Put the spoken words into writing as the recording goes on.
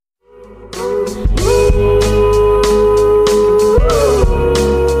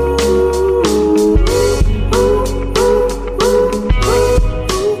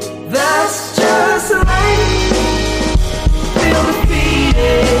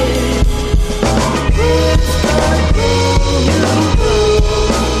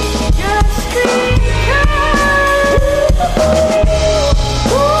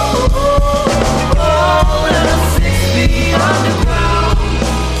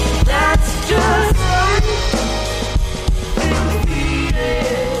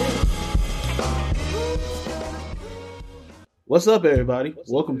What's up, everybody?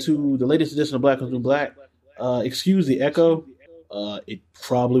 Welcome to the latest edition of Black New Black. Excuse the echo. It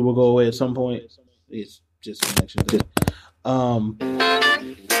probably will go away at some point. It's just connection thing. Whoa,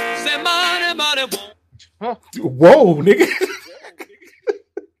 nigga!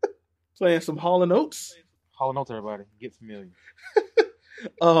 Playing some Hall and Oates. Hall and Oates, everybody. Get familiar.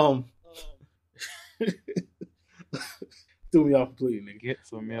 Threw me off completely, nigga. Get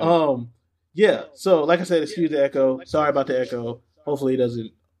familiar. Yeah, so like I said, excuse the echo. Sorry about the echo. Hopefully it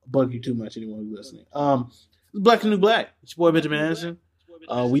doesn't bug you too much, anyone who's listening. Black and New Black. It's your boy Benjamin Anderson.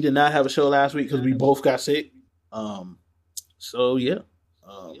 We did not have a show last week because we both got sick. So yeah.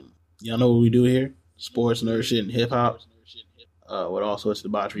 Y'all know what we do here. Sports, nerd shit, and hip hop. With all sorts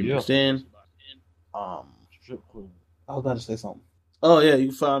of debauchery mixed in. I was about to say something. Oh yeah, you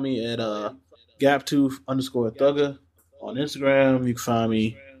can find me at Gaptooth_Thugger on Instagram. You can find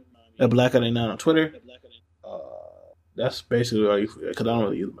me at Black99 on Twitter. That's basically all you, because I don't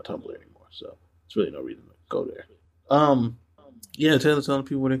really use my Tumblr anymore, so there's really no reason to go there. Yeah, tell the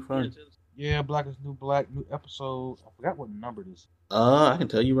people where they can find you. Yeah, Black is New Black, new episode. I forgot what number this is. I can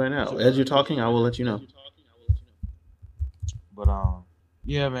tell you right now. As you're talking, I will let you know. But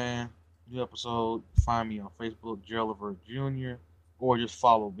yeah, man, new episode. Find me on Facebook, Gerald Levert Jr., or just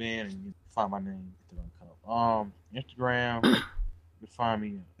follow Ben and you find my name. Instagram, you can find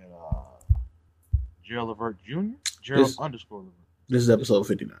me at Gerald Levert Jr. Gerald _Levert. This is episode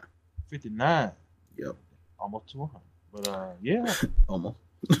 59. 59. Yep. Almost to 100. But yeah. Almost.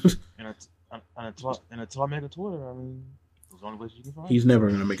 and until I make a Twitter, I mean, it's the only place you can find. He's never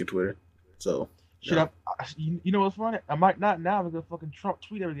gonna make a Twitter. So. You know what's funny? I might not now because fucking Trump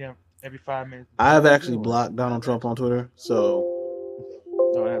tweet every 5 minutes. I've actually blocked Donald Trump on Twitter, so.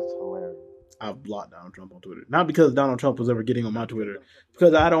 Oh, that's hilarious. I've blocked Donald Trump on Twitter. Not because Donald Trump was ever getting on my Twitter,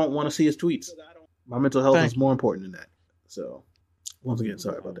 because I don't want to see his tweets. My mental health is more important than that. So, once again,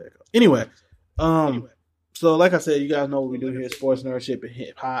 sorry about that. Anyway, so like I said, you guys know what we do here: sports, nerdship, and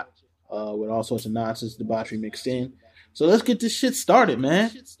hip hop, with all sorts of nonsense, debauchery mixed in. So let's get this shit started,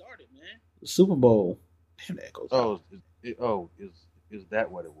 man. The Super Bowl. Damn, that echoes loud. Is that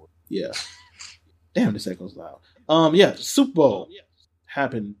what it was? Yeah. Damn, this echoes loud. Yeah, Super Bowl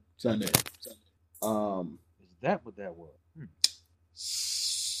happened Sunday. Is that what that was?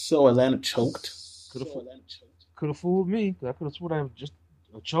 So Atlanta choked. Could have fooled me. I could have sworn that was just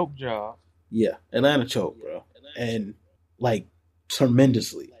a choke job. Yeah, Atlanta choked, bro, and like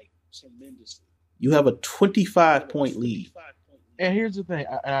tremendously. You have a 25-point lead. And here's the thing,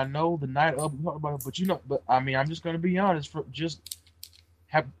 I know the night of we talked about it, but I mean, I'm just gonna be honest. For just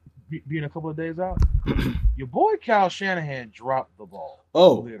being a couple of days out, your boy Kyle Shanahan dropped the ball.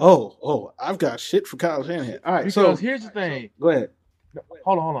 Oh! I've got shit for Kyle Shanahan. All right, because here's the thing. Go ahead.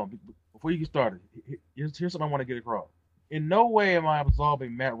 Hold on. Before you get started, here's something I want to get across. In no way am I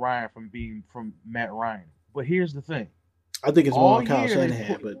absolving Matt Ryan from Matt Ryan. But here's the thing. I think it's more on Kyle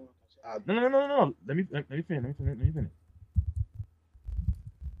Shanahan. But no. Let me finish.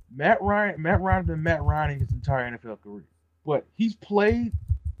 Matt Ryan has been Matt Ryan in his entire NFL career, but he's played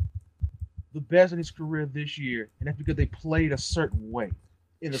the best in his career this year, and that's because they played a certain way.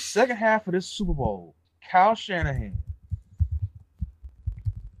 In the second half of this Super Bowl, Kyle Shanahan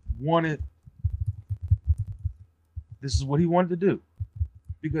wanted. This is what he wanted to do,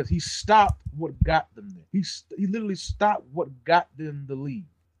 because he stopped what got them there. He literally stopped what got them the lead,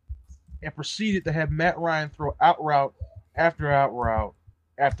 and proceeded to have Matt Ryan throw out route after out route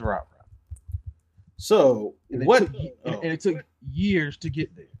after out route. So it took years to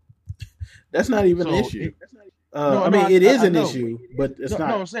get there. That's not even an issue. It is an issue, but it's not.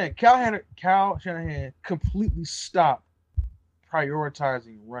 No, I'm saying Kyle Shanahan completely stopped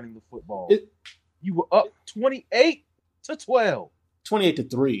prioritizing running the football. You were up 28-12.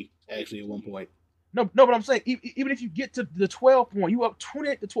 28-3, actually, at one point. No, but I'm saying even if you get to the 12 point, you up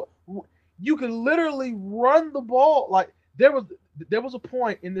 28-12. You can literally run the ball. Like there was a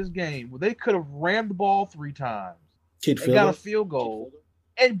point in this game where they could have ran the ball 3 times and got a field goal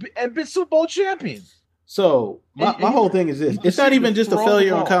and been Super Bowl champions. So my whole thing is this: it's not even just a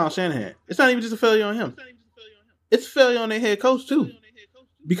failure on Kyle Shanahan. It's not even just a failure on him. It's a failure on their head coach too.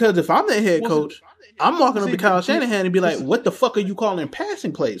 Because if I'm their head coach, I'm walking up to Kyle Shanahan and be like, "What the fuck are you calling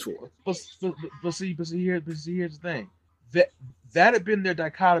passing plays for?" But see, here's the thing. That had been their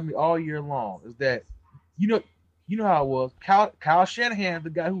dichotomy all year long. Is that you know how it was? Kyle Shanahan, the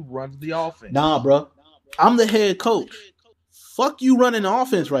guy who runs the offense. Nah, bro. I'm the head coach. Fuck you running the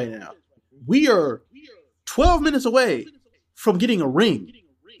offense right now. We are 12 minutes away from getting a ring,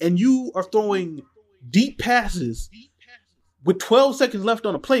 and you are throwing deep passes with 12 seconds left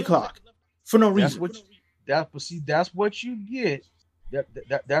on the play clock for no reason. That's what you get.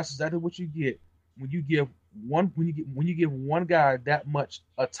 That's exactly what you get when you give one guy that much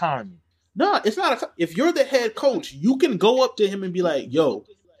autonomy. No, it's not. If you're the head coach, you can go up to him and be like, "Yo,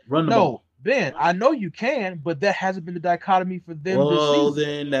 run the ball." Ben, I know you can, but that hasn't been the dichotomy for them. Well, this season.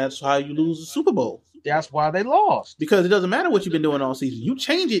 then that's how you lose the Super Bowl. That's why they lost. Because it doesn't matter what you've been doing all season. You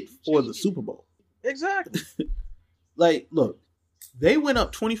change it for the Super Bowl. Exactly. Like, look, they went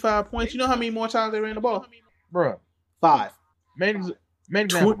up 25 points. You know how many more times they ran the ball? Bruh. 5. Main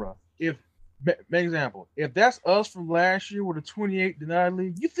example, bro. Main example. If that's us from last year with a 28 denied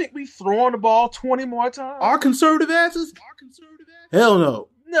lead, you think we throwing the ball 20 more times? Our conservative asses? Hell no.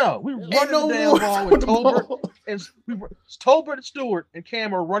 No, we running the damn ball with Tolbert and Tolbert and Stewart and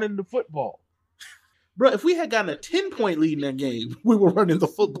Cam are running the football. Bro, if we had gotten a 10-point lead in that game, we were running the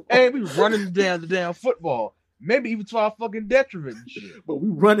football. And we were running the damn football. Maybe even to our fucking detriment and shit. But we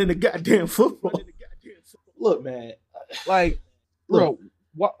running the goddamn football. Look, man. Like, bro,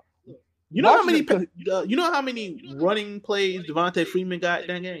 what? You know how many running plays Devontae Freeman got in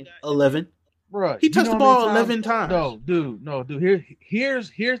that game? 11. Bro, he touched the ball 11 times. No, dude. Here's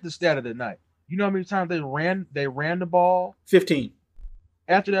the stat of the night. You know how many times they ran the ball? 15.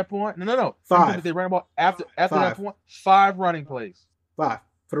 After that point? No. 5. They ran the ball after that point. 5 running plays. 5.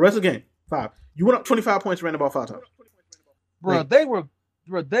 For the rest of the game. 5. You went up 25 points, ran the ball 5 times. Bro, they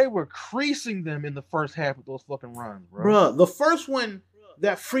were creasing them in the first half with those fucking runs, bro. Bro, the first one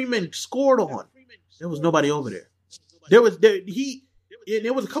that Freeman scored on, there was nobody over there. There was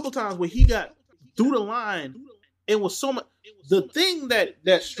a couple times where he got through the line and was so much. The thing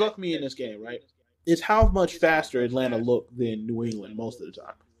that struck me in this game, right, is how much faster Atlanta looked than New England most of the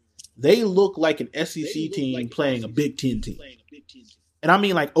time. They look like an SEC team playing a Big Ten team. And I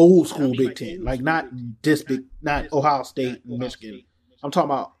mean like old school Big Ten, like not Ohio State and Michigan. I'm talking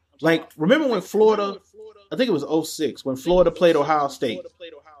about, like, remember when Florida, I think it was 2006, when Florida played Ohio State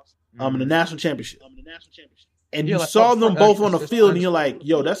in the national championship. And you saw them both on the field, and you're like,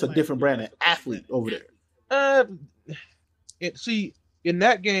 yo, that's a different brand of athlete over there. In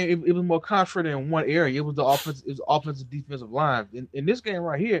that game, it was more concentrated in one area. It was the offensive defensive line. In this game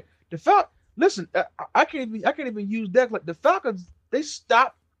right here, the Falcons. Listen, I can't even use that. Like the Falcons, they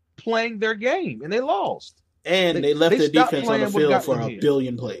stopped playing their game and they lost. And they left their defense on the field for a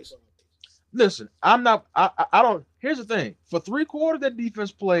billion plays. Listen, I don't. Here's the thing: for 3 quarters, that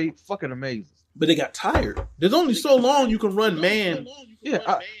defense played fucking amazing. But they got tired. There's only so long you can run man.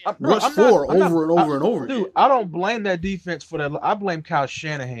 Yeah, rush over and over. Dude, I don't blame that defense for that. I blame Kyle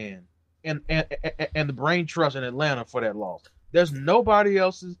Shanahan and the brain trust in Atlanta for that loss. There's nobody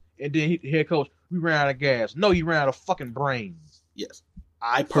else's. And then head coach, we ran out of gas. No, he ran out of fucking brains. Yes,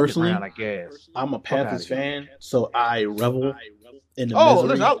 I personally ran out of gas. I'm a Panthers fan, so I revel in the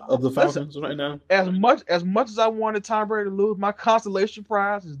misery of the Falcons right now. As much as I wanted Tom Brady to lose, my consolation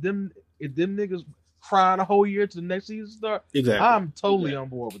prize is them niggas crying a whole year to the next season start. Exactly. I'm totally on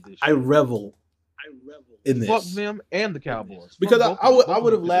board with this shit. I revel in this. Fuck them and the Cowboys. Because I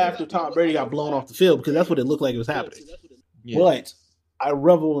would have laughed if Tom Brady got blown off the field because that's what it looked like it was happening. Yeah. But I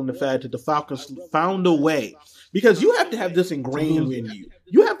revel in the fact that the Falcons found a way. Because you have to have this ingrained in you.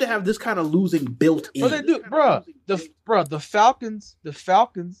 You have to have this kind of losing built in. But they do, bro. The Falcons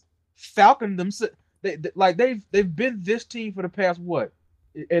falconed themselves. They've been this team for the past what?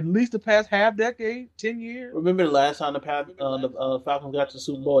 At least the past half decade, 10 years. Remember the last time the Falcons got to the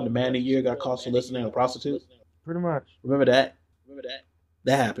Super Bowl and the man of the year got caught soliciting a prostitute? Pretty much. Remember that?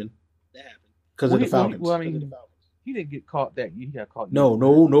 That happened. Because of the Falcons. Well, I mean, he didn't get caught that year. He got caught.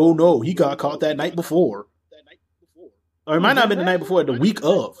 No. He got caught that night before. Or it might not have been the night before, the week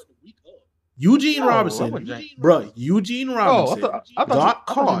of. Eugene Robinson got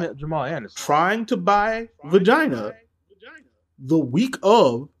caught Jamal Anderson trying to buy vagina the week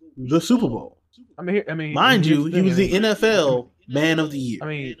of the Super Bowl. I mean, mind you, he was the NFL Man of the Year. I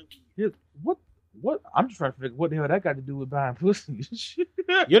mean, what? I'm just trying to figure what the hell that got to do with buying pussy.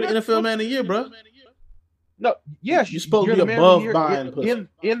 You're the NFL Man of the Year, bro. No, yes, you're supposed to be above buying pussy. You're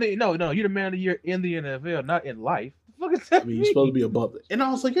the Man of the Year in the NFL, not in life. What the fuck is that? I mean, you're supposed to be above it. And I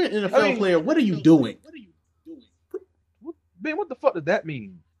was like, you're an NFL player. What are you doing? Man, what the fuck does that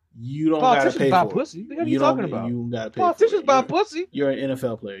mean? You don't gotta pay for pussy. What are you talking about? You don't gotta pay. Politicians buy pussy. You're an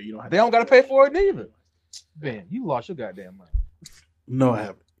NFL player. You don't have. They don't gotta pay for it neither. Man, you lost your goddamn mind. No, I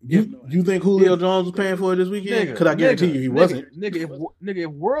haven't. You think Julio Jones was paying for it this weekend? Because I guarantee you he wasn't. If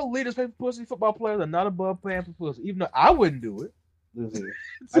world leaders pay for pussy, football players are not above paying for pussy. Even though I wouldn't do it.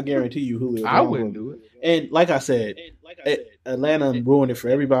 I guarantee you Julio Jones I wouldn't do it. And like I said, Atlanta ruined it for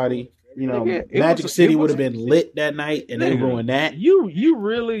everybody. Magic City would have been lit that night, and they ruined that. You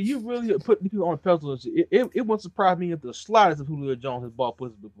really put people on pedestal. It wouldn't surprise me if the slightest of Julio Jones has bought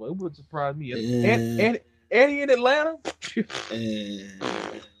pussy before. It wouldn't surprise me. And he in Atlanta.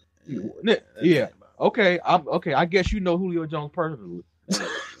 Yeah. Okay. I guess you know Julio Jones personally.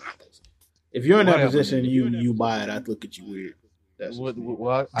 If you're in that position, you buy it. I'd look at you weird. That's what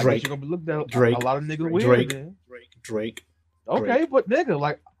I guess you're gonna be looked at. Drake, a lot of niggas weird. Drake. Okay, but nigga,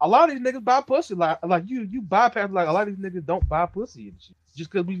 like a lot of these niggas buy pussy. Like you bypass like a lot of these niggas don't buy pussy and shit.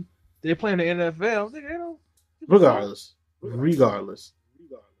 Just because they're playing the NFL. Nigga, they don't. Regardless,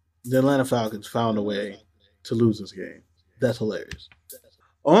 the Atlanta Falcons found a way to lose this game. That's hilarious.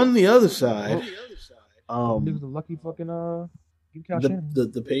 On the other side, niggas are lucky fucking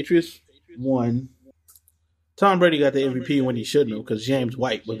the Patriots won. Tom Brady got the MVP when he shouldn't have, because James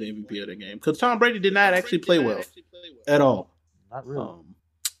White was the MVP of the game. Because Tom Brady did not actually play well at all. Not really.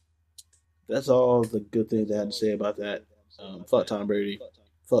 That's all the good things I had to say about that. Fuck Tom Brady.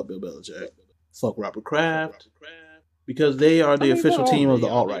 Fuck Bill Belichick. Fuck Robert Kraft. Because they are the official team of the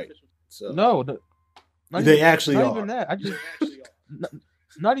alt-right. So no, they actually are. Not even that.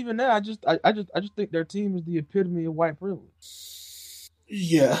 Not even that. I just think their team is the epitome of white privilege.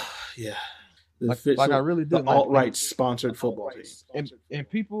 Yeah. Like I really did. The alt-right sponsored football team. And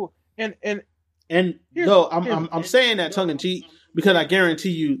people and though I'm saying that tongue in cheek because I guarantee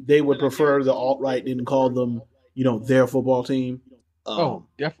you they would prefer the alt-right than call them, their football team.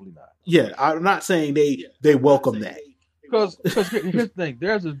 Definitely not. Yeah, I'm not saying they welcome that. Because here's the thing,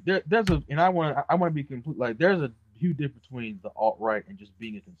 there's a and I want to be complete. Like there's a huge difference between the alt-right and just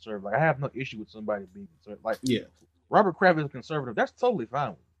being a conservative. Like I have no issue with somebody being conservative. Like Robert Kraft is a conservative. That's totally fine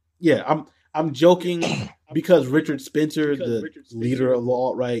with me. Yeah, I'm joking because Richard Spencer, the leader of the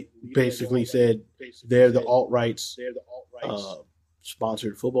alt-right, basically said they're the alt-right's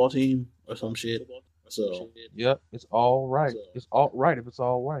sponsored football team or some shit. So it's all right. It's alt-right if it's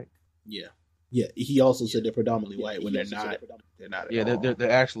all white. Yeah. He also said they're predominantly white when they're not. They're not. Yeah,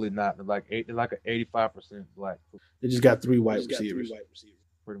 they're actually not. They're like an 85% black. They just got three white receivers.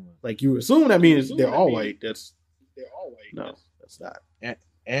 Pretty much. Like you assume that means they're all white. They're all white. No, that's not.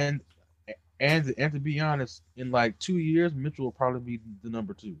 And to be honest, in like 2 years, Mitchell will probably be the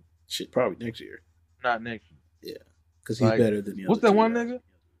number 2. Shit, probably next year. Not next year. Yeah, because he's better than the other. What's that one nigga?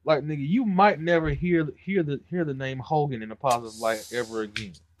 Like nigga, you might never hear the name Hogan in a positive light ever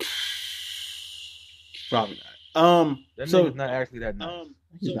again. Probably not. That nigga's not actually that nice.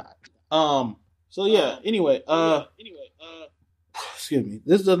 He's not. So yeah. Anyway. Excuse me.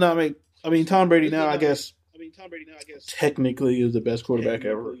 This does not make. I mean, Tom Brady now. I guess technically is the best quarterback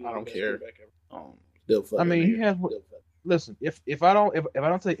ever. I don't care. He has. Listen, if I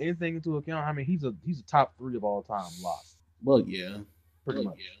don't take anything into account, I mean he's a top 3 of all time lost. Well, yeah, pretty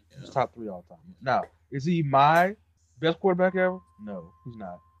much. Yeah. He's top 3 all time. Now, is he my best quarterback ever? No, he's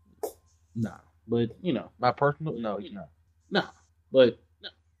not. Nah, but my personal. No, he's not. Nah, but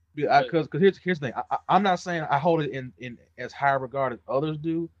because here's the thing. I'm not saying I hold it in as high regard as others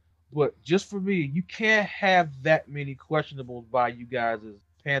do, but just for me, you can't have that many questionables by you guys'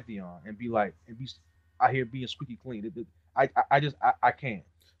 pantheon and be out here being squeaky clean. I can't.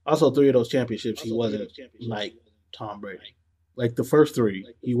 Also, 3 of those championships, he wasn't like Tom Brady. Like the first 3,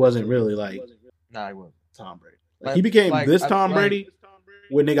 he wasn't really like. Nah, he wasn't Tom Brady. Like he became Tom Brady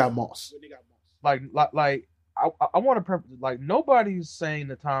when they got Moss. I want to preface like nobody's saying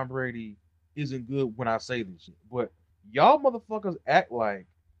that Tom Brady isn't good when I say this shit, but y'all motherfuckers act like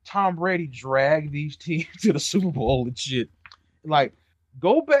Tom Brady dragged these teams to the Super Bowl and shit. Like,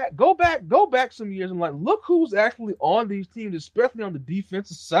 go back some years and like look who's actually on these teams, especially on the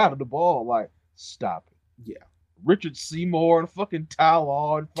defensive side of the ball. Like, stop it. Yeah, Richard Seymour and fucking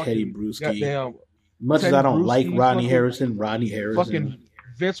Tyler and fucking Teddy Bruschi. Goddamn, much Teddy as I don't Bruschi, like Rodney Harrison, fucking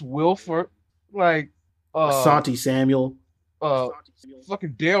Vince Wilfork, like Asante Samuel,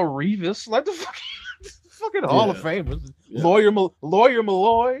 fucking Dale Revis, like the fucking Hall of Famers, Lawyer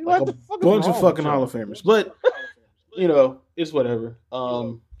Malloy, like a bunch of fucking Hall of Famers. But it's whatever.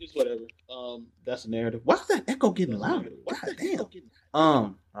 That's the narrative. Why's that echo getting louder? God damn.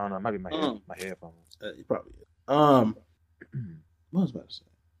 I don't know. It might be my headphones. It probably is. What was I about to say?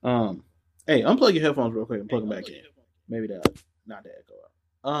 Hey, unplug your headphones real quick and plug them back in. Maybe not the echo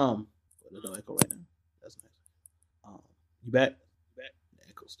out. There's no echo right now. That's nice. You back? The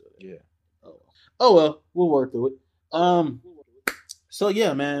echo's still there. Yeah. Oh well, we'll work through it. So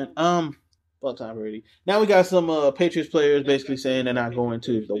yeah, man. Fuck Tom Brady. Now we got some Patriots players basically saying they're not going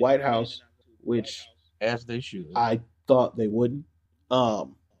to the White House, which as they should. I thought they wouldn't.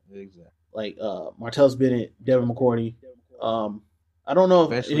 Exactly. Like Martellus Bennett, Devin McCourty, I don't know if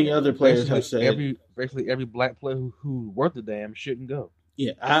Basically, any other players have said basically every black player who worth the damn shouldn't go.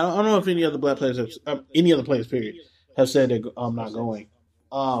 Yeah, I don't know if any other black players have any other players period have said they're not going.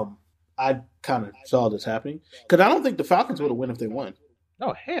 I kind of saw this happening because I don't think the Falcons would have won if they won.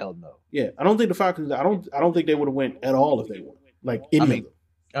 Oh hell no! Yeah, I don't think the Falcons. I don't think they would have won at all if they won. Like any of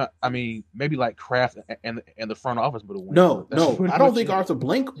them. I mean, maybe like Kraft and the front office would have won. No, I don't think Arthur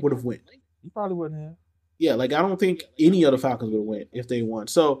Blank would have won. He probably wouldn't have. Yeah, like I don't think any of the Falcons would have won if they won.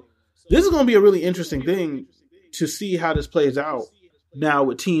 So this is going to be a really interesting thing to see how this plays out now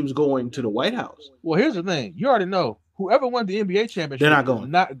with teams going to the White House. Well, here's the thing: you already know whoever won the NBA championship, they're not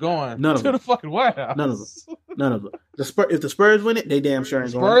going. Not going. None of to them. the fucking White House. None of them. If the Spurs win it, they damn sure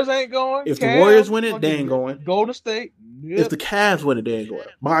ain't going. Spurs ain't going. If the Warriors win it, they ain't going. Golden State. Yep. If the Cavs win it, they ain't going.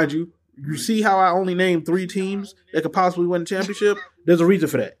 Mind you, you see how I only named 3 teams that could possibly win the championship? There's a reason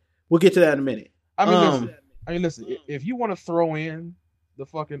for that. We'll get to that in a minute. I mean, listen. If you want to throw in the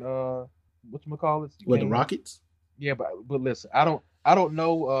fucking whatchamacallit? The Rockets? Yeah, but listen, I don't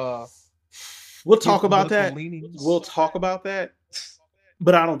know. We'll talk about that. Leanings. We'll talk about that.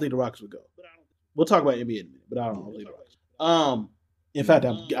 But I don't think the Rockets would go. We'll talk about NBA in a minute, but I don't think the Rockets. In fact,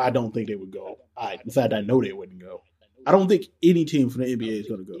 I don't think they would go. In fact, I know they wouldn't go. I don't think any team from the NBA is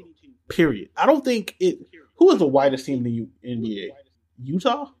going to go. Period. I don't think it. Who is the whitest team in the NBA?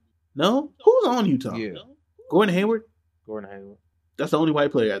 Utah? No. Who's on Utah? Yeah. Gordon Hayward. That's the only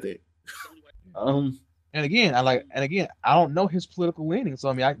white player, I think. And again, I don't know his political leanings, so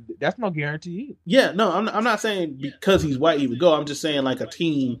I mean, that's no guarantee either. Yeah, no, I'm not saying because he's white he would go. I'm just saying like a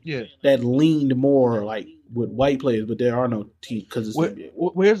team that leaned more like with white players, but there are no teams because it's NBA.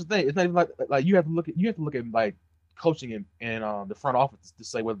 Well, here's the thing: it's not even like you have to look at like coaching and the front office to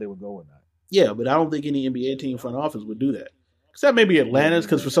say whether they would go or not. Yeah, but I don't think any NBA team front office would do that. Except maybe Atlanta's,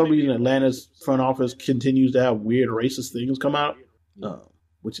 because for some reason Atlanta's front office continues to have weird racist things come out,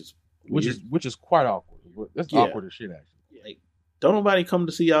 which is quite awkward. That's awkward as shit, actually. Like, don't nobody come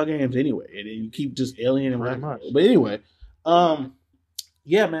to see y'all games anyway, and then you keep just alienating pretty much. But anyway,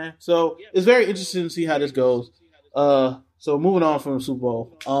 yeah, man. So it's very interesting to see how this goes. So moving on from the Super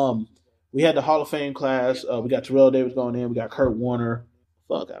Bowl, we had the Hall of Fame class. We got Terrell Davis going in. We got Kurt Warner,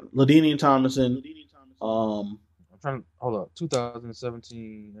 LaDainian Tomlinson. I'm trying to hold up.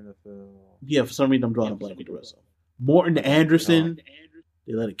 2017 NFL. Yeah, for some reason I'm drawing a blank with the rest of them. Morton Anderson.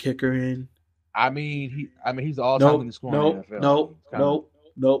 They let a kicker in. I mean, he's the all-time leading scorer in the NFL.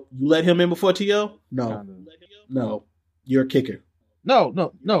 Nope. You let him in before T.O.? No. You're a kicker.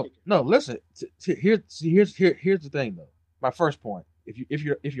 No. Listen, here's the thing though. My first point: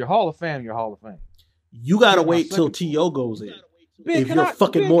 if you're Hall of Fame, you're Hall of Fame. You gotta wait till T.O. goes in. Ben, if you're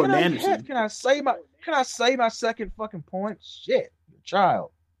fucking Morton Anderson, can I say my second fucking point? Shit,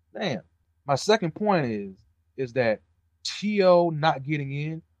 child. Damn. My second point is that T.O. not getting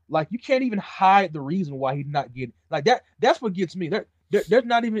in. Like, you can't even hide the reason why he's not getting like that. That's what gets me. There's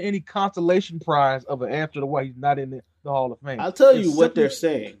not even any consolation prize of an answer to why he's not in the Hall of Fame. I'll tell you what they're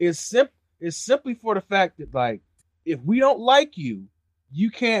saying. It's simply for the fact that, like, if we don't like you, you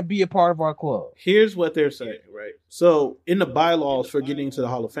can't be a part of our club. Here's what they're saying, right? So in the bylaws for getting into the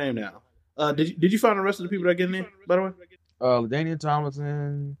Hall of Fame now, did you find the rest of the people that are getting in, by the way? LaDainian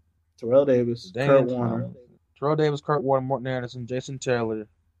Tomlinson, Terrell Davis, Kurt Warner. Terrell Davis, Kurt Warner, Morton Anderson, Jason Taylor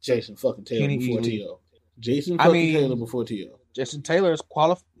fucking Taylor Kenny before Ely. T.O. Taylor before T.O. Jason Taylor is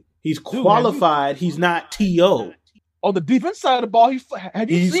qualified. He's qualified. He's not T.O. On the defense side of the ball, he's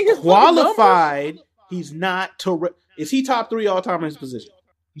seen his qualified. He's not Terrell. Is he top 3 all time in his position?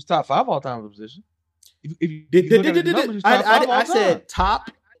 He's top 5 all time in his position. I said top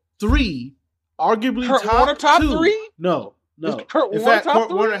 3, arguably Kurt Warner top 2. 3? No. Kurt In Warner fact, top Kurt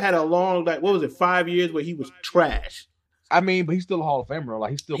 3? Warner had a long, 5 years where he was trash. I mean, but he's still a Hall of Famer.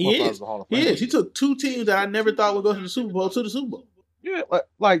 Like, he's still qualified as a Hall of Famer. He is. He took 2 teams that I never thought would go to the Super Bowl to the Super Bowl. Yeah,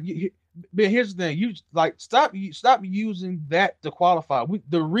 but here's the thing: you stop using that to qualify.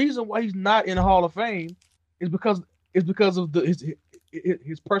 The reason why he's not in the Hall of Fame is because of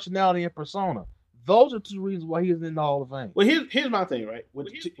his personality and persona. Those are 2 reasons why he is in the Hall of Fame. Well, here's my thing, right? With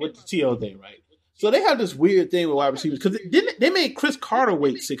the T.O. thing, right? So they have this weird thing with wide receivers because they made Chris Carter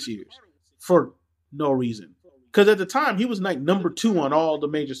wait 6 years for no reason. Because at the time he was like number 2 on all the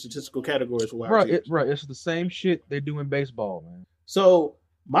major statistical categories for wide receivers. It's the same shit they do in baseball, man. So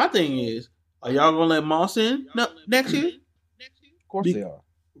my thing is, are y'all gonna let Moss in next year? Of course they are.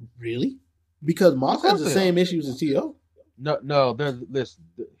 Really? Because Moss has the same issues as T.O. No. Listen,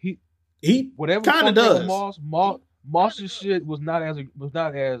 he whatever kind of does. Moss's shit was not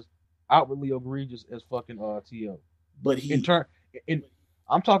as outwardly egregious as fucking T.O. But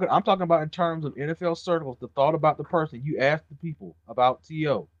I'm talking about in terms of NFL circles. The thought about the person you ask the people about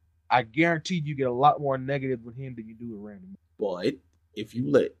T.O. I guarantee you get a lot more negative with him than you do with Randy. Boy, if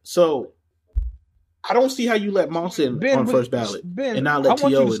you I don't see how you let Monson on first ballot and not let T.O.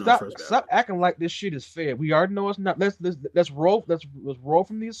 in on first ballot. Stop acting like this shit is fair. We already know it's not. Let's roll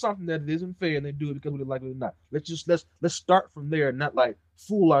from the assumption that it isn't fair and they do it because we like it or not. Let's start from there and not like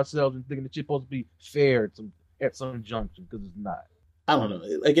fool ourselves and thinking that shit's supposed to be fair at some junction because it's not. I don't know.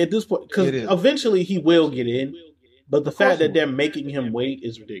 Like at this point, because eventually he will get in, but the fact that they're making him wait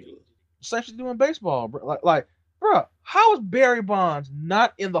is ridiculous. Essentially doing baseball, bro. Like, bro, how is Barry Bonds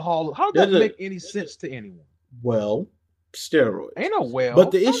not in the Hall? How does that make any sense to anyone? Well, steroids. Ain't no well.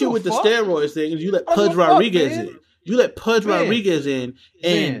 But the issue with the steroids thing is you let Pudge Rodriguez in. You let Pudge Rodriguez in,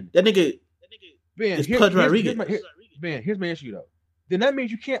 and that nigga is Pudge Rodriguez. Here's my issue though. Then that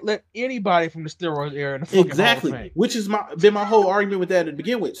means you can't let anybody from the steroids era in the fucking exactly, Hall of Fame. Which is been my whole argument with that to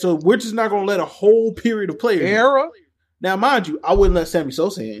begin with. So we're just not going to let a whole period of players era. Now, mind you, I wouldn't let Sammy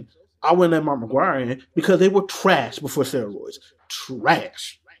Sosa in. I wouldn't let Mark McGwire in because they were trash before steroids.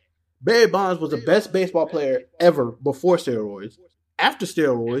 Trash. Barry Bonds was the best baseball player ever before steroids. After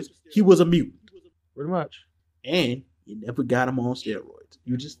steroids, he was a mutant. Pretty much. And you never got him on steroids.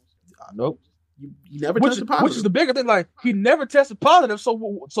 You just nope. You never tested positive. Which is the bigger thing. Like, he never tested positive,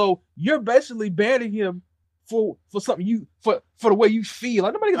 so you're basically banning him for something for the way you feel.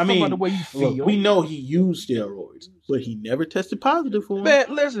 Like, nobody can talk about the way you feel. Look, we know he used steroids, but he never tested positive for them. Man,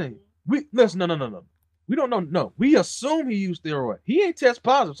 listen. No. We don't know. No, we assume he used steroids. He ain't test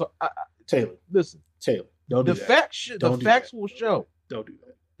positive. So Taylor, don't do that. The facts will show. Don't do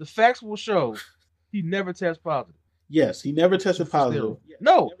that. The facts will show he never tested positive. Yes, he never tested positive.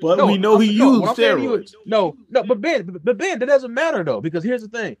 But we know he used steroids. But Ben, that doesn't matter though, because here's the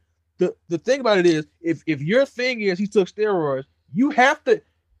thing. The thing about it is, if your thing is he took steroids, you have to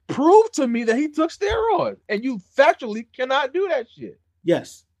prove to me that he took steroids, and you factually cannot do that shit.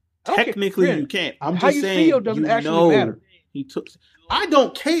 Yes, technically you can't. I'm just saying how you feel doesn't actually matter. He took. I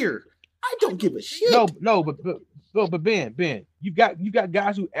don't care. I don't give a shit. But Ben, you got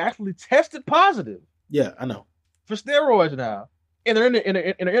guys who actually tested positive. Yeah, I know. For steroids now, and they're in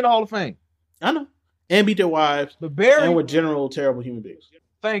the Hall of Fame. I know, and beat their wives, and were general terrible human beings.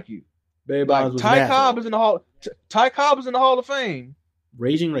 Thank you. Barry Bonds was Ty Cobb is in the Hall. Ty Cobb is in the Hall of Fame.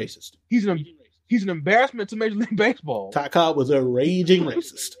 Raging racist. He's an embarrassment to Major League Baseball. Ty Cobb was a raging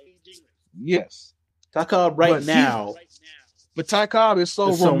racist. Yes. Ty Cobb now. But Ty Cobb is so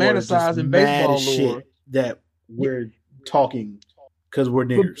romanticized in baseball lore that we're talking. Because we're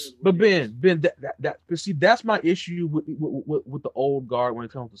niggers. But Ben, that's my issue with the old guard when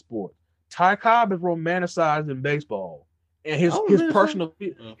it comes to sports. Ty Cobb is romanticized in baseball, and his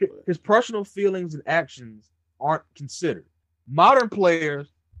personal feelings and actions aren't considered. Modern players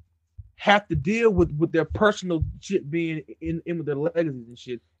have to deal with their personal shit being in with their legacies and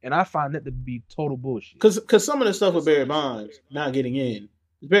shit, and I find that to be total bullshit. Because some of the stuff with Barry Bonds not getting in,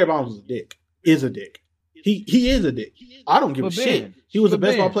 Barry Bonds was a dick. Is a dick. He is a dick. I don't give a shit. He was the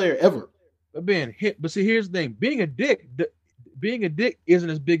best ball player ever. But see, here's the thing: being a dick isn't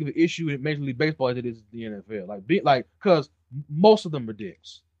as big of an issue in Major League Baseball as it is the NFL. Because most of them are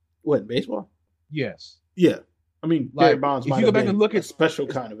dicks. What, baseball? Yes. Yeah. I mean, Barry Bonds might have been a special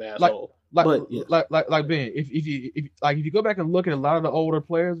kind of asshole. Ben, if you go back and look at a lot of the older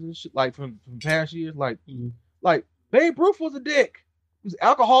players and shit, like from past years, like Babe Ruth was a dick. He was an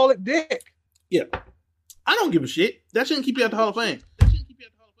alcoholic dick. Yeah. I don't give a shit. That shouldn't keep you at the Hall of Fame.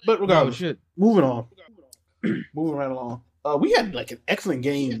 But regardless, moving on. Moving right along. We had like an excellent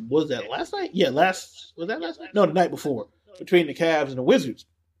game. Was that last night? Yeah, was that last night? No, the night before. Between the Cavs and the Wizards.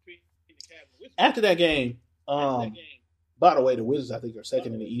 After that game, by the way, the Wizards I think are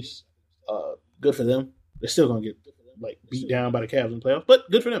second in the East. Good for them. They're still gonna get beat down by the Cavs in the playoffs, but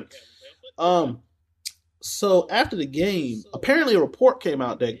good for them. So after the game, apparently a report came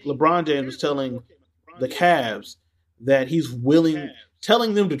out that LeBron James was telling the Cavs that he's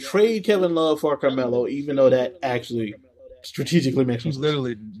telling them to trade Kevin Love for Carmelo, even though that actually strategically makes sense. He's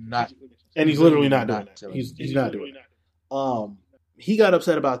literally not doing that. He's not doing that. He got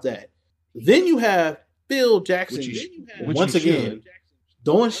upset about that. Then you have Phil Jackson once again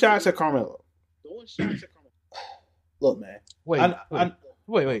throwing shots at Carmelo. Look, man.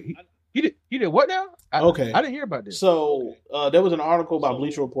 Wait. He did what now? I didn't hear about this. So there was an article about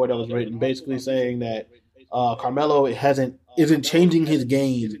Bleacher Report that was written basically saying that Carmelo isn't changing his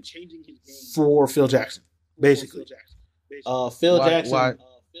game for Phil Jackson. Basically, Phil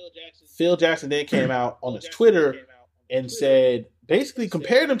Jackson then came out on his Twitter and said basically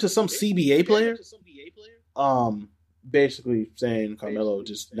compared him to some CBA player. basically saying Carmelo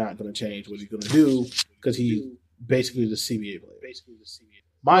just not going to change what he's going to do because he's basically the CBA player.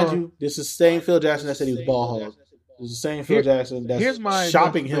 Mind you, this is the same Phil Jackson that said he was ball hog. This is the same Phil Jackson that's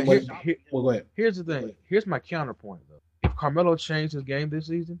shopping him. Well, go ahead. Here's the thing. Here's my counterpoint, though. If Carmelo changed his game this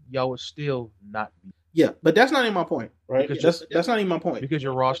season, y'all would still not be. Yeah, but that's not even my point, right? That's not even my point. Because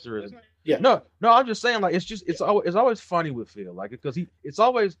your roster isn't. Yeah. No, I'm just saying, like, it's always funny with Phil, like, because it's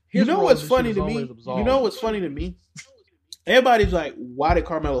always. You know what's funny to me? You know what's funny to me? Everybody's like, why did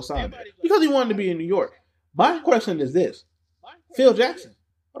Carmelo sign that? Because he wanted to be in New York. My question is this: Phil Jackson,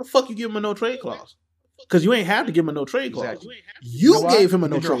 why the fuck you give him a no trade clause? Because you ain't have to give him a no trade clause. Exactly. You gave him a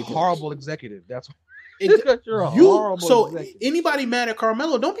no trade clause. Horrible execative. That's you're a horrible executive. Anybody mad at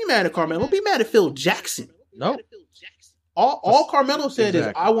Carmelo? Don't be mad at Carmelo. Be mad at Phil Jackson. No. All Carmelo said is,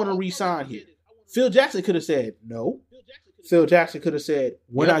 I want to re-sign here. Phil Jackson could have said no. Phil Jackson could have said,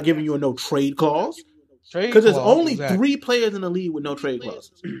 we're not giving you a no trade clause. Because there's only 3 players in the league with no trade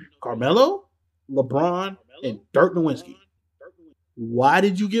clauses: Carmelo, LeBron, and Dirk Nowitzki. Why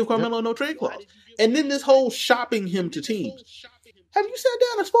did you give Carmelo a no trade clause? And then this whole shopping him to teams. Have you sat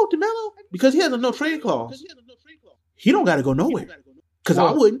down and spoke to Melo? Because he has a no trade clause. He don't got to go nowhere. Because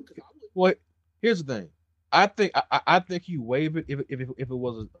I wouldn't. Well, here's the thing. I think you waive it if it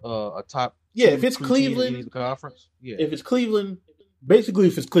was a top. Yeah, if it's Cleveland, in the conference. Yeah, if it's Cleveland, basically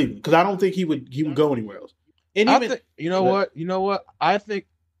if it's Cleveland, because I don't think he would go anywhere else. And even, you know what? I think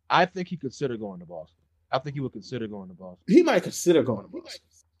he consider going to Boston. I think he would consider going to Boston. He might consider going to Boston.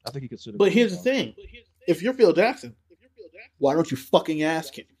 I think he consider. But here's the thing: if you're Phil Jackson, why don't you fucking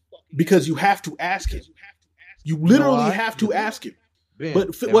ask him? Because you have to ask him. You literally have to ask him. Ben,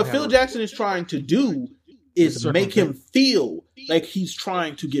 but what Phil Jackson is trying to do is make him feel like he's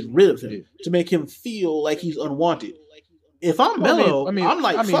trying to get rid of him, to make him feel like he's unwanted. If I'm Melo, I'm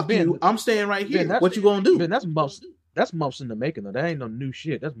like, fuck Ben, you. I'm staying right here. Ben, what you gonna do? Ben, that's months in the making. Though. That ain't no new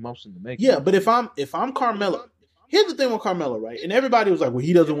shit. That's months in the making. Yeah, but if I'm Carmelo, here's the thing with Carmelo, right? And everybody was like, well,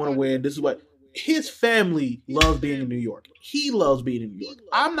 he doesn't want to win. This is what his family loves being in New York. He loves being in New York.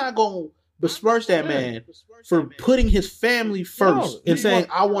 I'm not gonna besmirch that man for putting his family first and saying,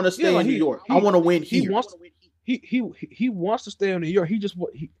 I want to stay in New York. I want to win here. He wants to stay in New York.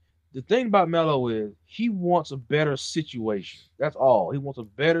 The thing about Melo is he wants a better situation. That's all. He wants a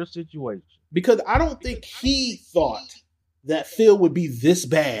better situation. Because I don't think he thought that Phil would be this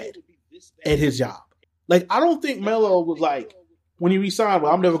bad at his job. Like, I don't think Melo was like, when he resigned,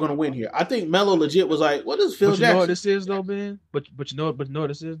 well, I'm never going to win here. I think Melo legit was like, what is Phil Jackson? You know what this is, though, Ben? But you know what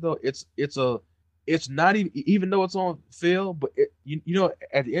this is, though? It's not even though it's on Phil, but you know,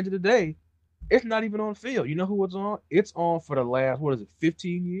 at the end of the day, it's not even on Phil. You know who it's on? It's on for the last,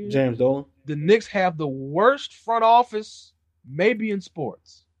 15 years? James Dolan. The Knicks have the worst front office, maybe in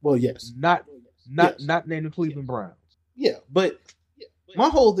sports. Well, yes. Not named the Cleveland Browns. Yeah, but my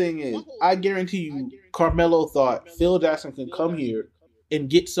whole thing is, I guarantee you, Carmelo thought Phil Jackson can come here and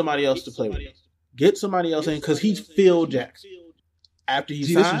get somebody else to play with him. Get somebody else in, because he's Phil Jackson. After he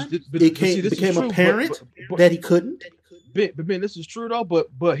signed, it became apparent that he couldn't. But Ben, this is true though.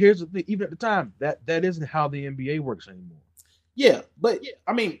 But here's the thing: even at the time, that isn't how the NBA works anymore. Yeah, but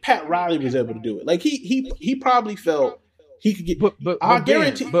I mean, Pat Riley was able to do it. Like he probably felt he could get. But I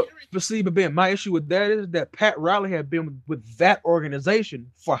guarantee. But Ben, my issue with that is that Pat Riley had been with that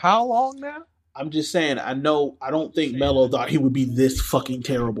organization for how long now? I'm just saying. I don't think Melo thought he would be this fucking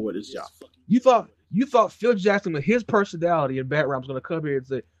terrible at his job. You thought Phil Jackson, with his personality and background, was going to come here and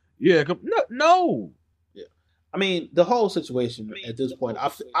say, "Yeah, no." Yeah, I mean, the whole situation at this point,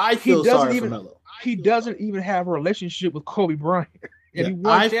 I feel sorry for Melo. He doesn't even have a relationship with Kobe Bryant, and he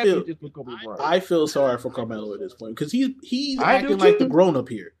won championships with Kobe Bryant. I feel sorry for Carmelo at this point because he's acting like the grown up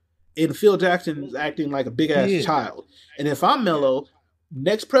here, and Phil Jackson is acting like a big ass child. And if I'm Melo,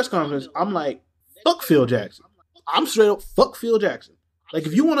 next press conference, I'm like, fuck Phil Jackson. I'm straight up fuck Phil Jackson. Like,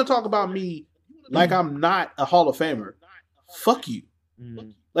 if you want to talk about me like I'm not a Hall of Famer, fuck you.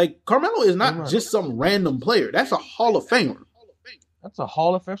 Mm. Like, Carmelo is not just some random player. That's a Hall of Famer. That's a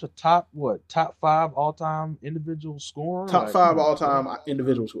Hall of Famer. It's a top 5 all-time individual scorer? Top 5 all-time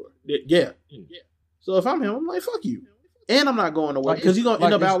individual scorer. Yeah. So if I'm him, I'm like, fuck you. And I'm not going away because he's going to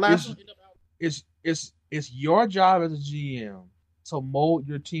end up outlasting. It's your job as a GM to mold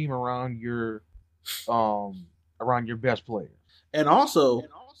your team around your best player. And also,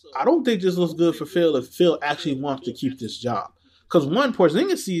 I don't think this looks good for Phil if Phil actually wants to keep this job. Because one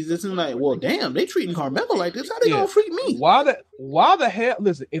Porzingis sees this and like, well, damn, they treating Carmelo like this. How they gonna treat me? Why the hell?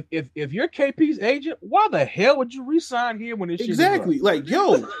 Listen, if you're KP's agent, why the hell would you re-sign here when this shit is exactly like,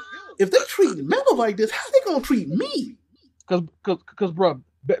 yo, if they treat Melo like this, how they gonna treat me? Because bro,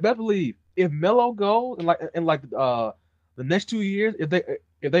 best believe if Melo goes and the next 2 years, if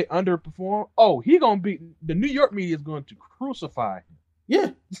they underperform, he gonna be the New York media is going to crucify him.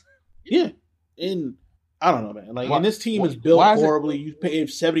 Yeah. And I don't know, man. Like, and this team is built horribly. You paid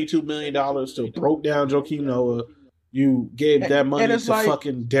 $72 million to broke down Joakim Noah. You gave that money to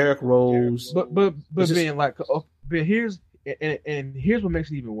fucking Derrick Rose. But being like, but here's what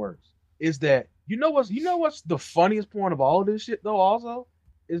makes it even worse is that you know what's the funniest point of all of this shit though also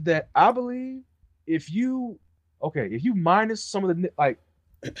is that I believe if you minus some of the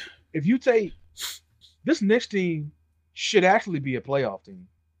if you take this Knicks team should actually be a playoff team.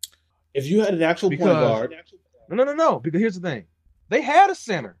 If you had an actual point guard. No. Because here's the thing. They had a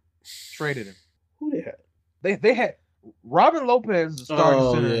center. Traded him. Who they had? They had Robin Lopez, the starting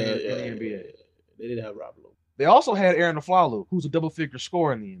center in the NBA. They didn't have Robin Lopez. They also had Aaron Aflalo, who's a double-figure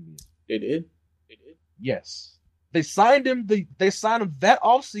scorer in the NBA. They did? Yes. They signed him that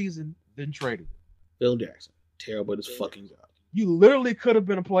offseason, then traded him. Phil Jackson. Terrible at his fucking job. You literally could have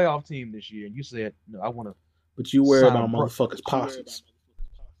been a playoff team this year, and you said, no, I want to. But you worry about motherfuckers' posses.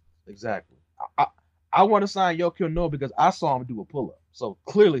 Exactly. I want to sign Joakim Noah because I saw him do a pull-up. So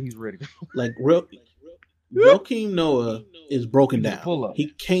clearly he's ready. Like, Joakim Noah is broken down. Pull-up.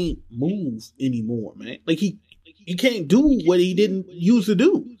 He can't move anymore, man. Like, he can't do what he didn't used to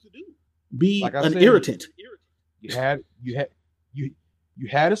do. Be an irritant. You had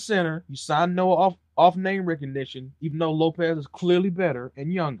a center. You signed Noah off name recognition, even though Lopez is clearly better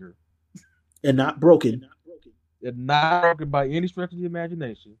and younger. And not broken. And not broken by any stretch of the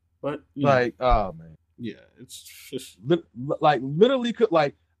imagination. But oh man. Yeah, it's just literally could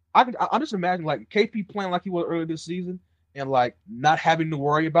I'm just imagining like KP playing like he was earlier this season and like not having to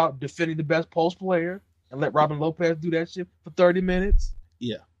worry about defending the best post player and let Robin Lopez do that shit for 30 minutes.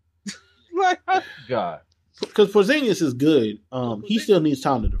 Yeah. God. Because Porzingis is good. He still needs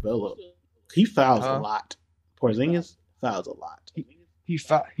time to develop. He fouls a lot. Porzingis fouls a lot.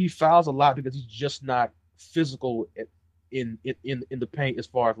 He fouls a lot because he's just not physical in the paint as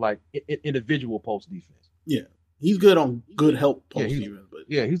far as like individual post defense. Yeah, he's good on good help post defense. But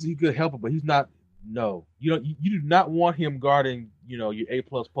he's a good helper, but he's not. No, you do not want him guarding your A+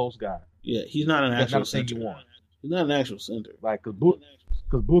 post guy. Yeah, he's not an actual center. You want. He's not an actual center. Like because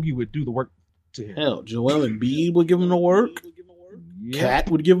Boogie would do the work to him. Hell, Joel Embiid would give him the work. Yeah. Cat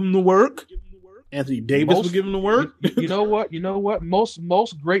would give him the work. Anthony Davis would give him the work. You know what?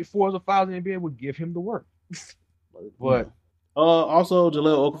 Most great fours or fives in the NBA would give him the work. But also,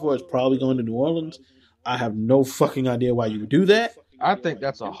 Jahlil Okafor is probably going to New Orleans. I have no fucking idea why you would do that. I think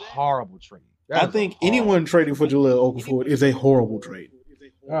that's a horrible trade. I think anyone trading for Jahlil Okafor is a horrible trade.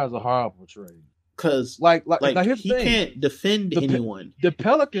 That is a horrible trade. Because here's he can't defend anyone. The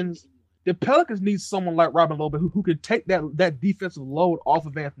Pelicans need someone like Robin Lopez who can take that defensive load off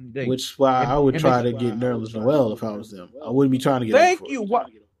of Anthony Davis. Which is why I would try to get Nerlens Noel if I was them. I wouldn't be trying to get. Thank you. Why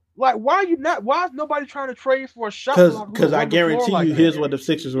are you not? Why is nobody trying to trade for a shot? Because I guarantee you, here's what the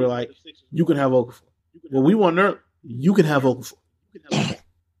Sixers were like: you can have Okafor. Well, we want Nerlens. You can have Okafor.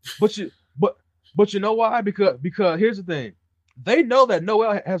 But you know why? Because here's the thing: they know that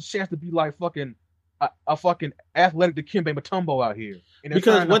Noel has a chance to be like fucking a fucking athletic Dikembe Mutombo out here.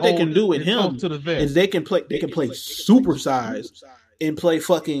 Because what they can do with him is they can play supersize and play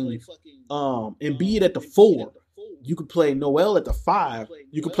fucking Embiid at the 4. You could play Noel at the 5.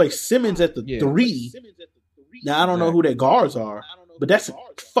 You could play Simmons at the 3. Now I don't know who their guards are, but that's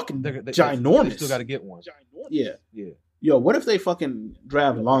fucking ginormous. They still got to get one. Yeah. Yo, what if they fucking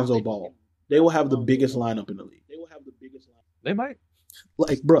draft Lonzo Ball? They will have the biggest lineup in the league. They might.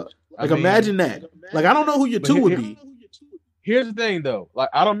 Like, bruh. Imagine that. Like, I don't know who your 2 would be. Here's the thing, though. Like,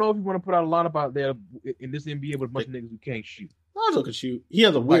 I don't know if you want to put out a lineup out there in this NBA with a bunch of niggas who can't shoot. Lonzo can shoot. He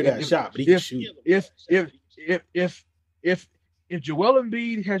has a weird ass shot, but he can shoot. If Joel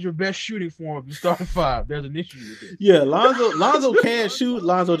Embiid has your best shooting form of the starting 5, there's an issue with it. Yeah, Lonzo can shoot.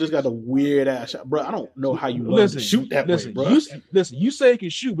 Lonzo just got a weird ass shot, bro. I don't know how you learn to shoot that way, bro. You say he can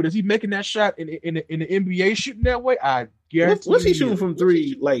shoot, but is he making that shot in the NBA shooting that way? I guarantee. What's he shooting from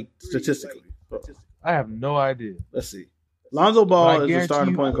 3, like statistically? I have no idea. Let's see. Lonzo Ball is the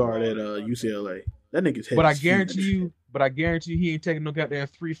starting point guard at UCLA. That nigga's head. But I guarantee you, he ain't taking no goddamn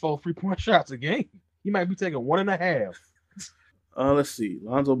 3-4 3-point shots a game. He might be taking 1.5. Let's see.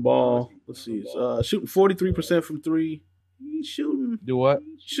 Lonzo Ball. Let's see. Shooting 43% from 3. He's shooting. Do what?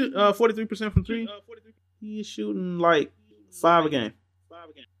 43% from 3. He's shooting like 5 a game.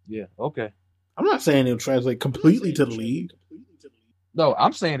 Yeah. Okay. I'm not saying it'll translate completely to the league. No,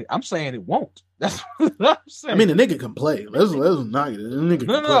 I'm saying it won't. That's what I'm saying. I mean, the nigga can play. Let's not get it. The nigga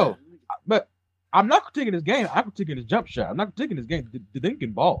can play. But I'm not critiquing his game. I'm critiquing his jump shot. I'm not critiquing his game. The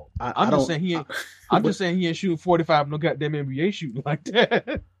thinking ball. I'm just saying he ain't shooting 45 no goddamn NBA shooting like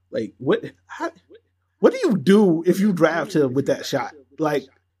that. Like what? What do you do if you draft him with that shot? Like,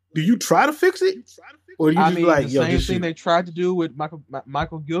 do you try to fix it, or do you just like the same thing they tried to do with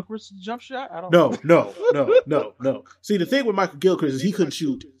Michael Gilchrist's jump shot? I don't. No. See, the thing with Michael Gilchrist is he couldn't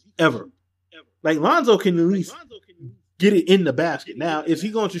shoot ever. Like Lonzo can at least get it in the basket. Now, is he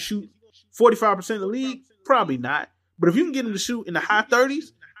going to shoot 45% of the league? Probably not. But if you can get him to shoot in the high 30s,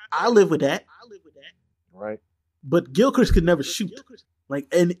 I live with that. Right. But Gilchrist could never shoot, like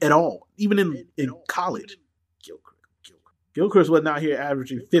at all, even in college. Gilchrist wasn't out here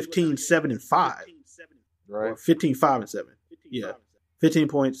averaging 15, 7, and 5. Right. Or 15, 5, and 7. Yeah. 15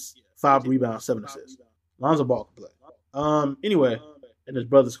 points, 5 rebounds, 7 assists. Lonzo Ball can play. Anyway, and his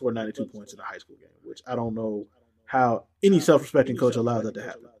brother scored 92 points in a high school game, which I don't know how any self-respecting coach allows that to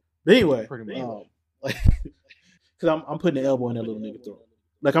happen. But anyway, because I'm putting the elbow in that little nigga throat.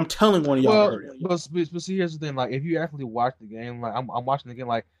 Like, I'm telling one of y'all to hurt him. But see, here's the thing. Like, if you actually watch the game, like I'm watching the game,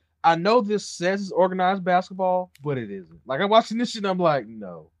 like I know this says it's organized basketball, but it isn't. Like, I'm watching this shit, and I'm like,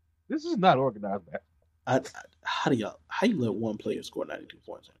 no, this is not organized basketball. How you let one player score 92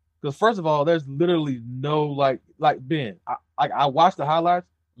 points? Because first of all, there's literally no like Ben. I watched the highlights.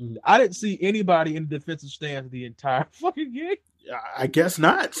 I didn't see anybody in the defensive stance the entire fucking game. I guess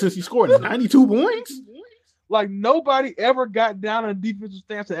not, since he scored 92 points. Like, nobody ever got down in a defensive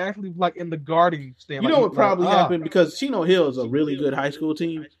stance and actually, like, in the guarding stance. You know what probably happened? Because Chino Hill is a really good high school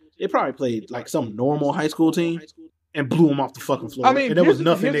team. They probably played, like, some normal high school team and blew them off the fucking floor. I mean, and there was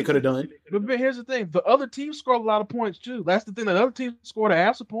nothing they could have done. But here's the thing. The other team scored a lot of points, too. That's the thing. The other team scored an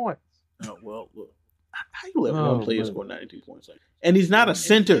ass of points. Oh, well, look. How you let one player score 92 points? And he's not a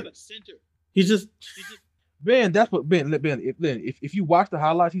center. He's just... Ben, that's what Ben. If you watch the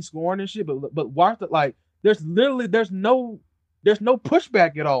highlights, he's scoring and shit. But watch the like. There's no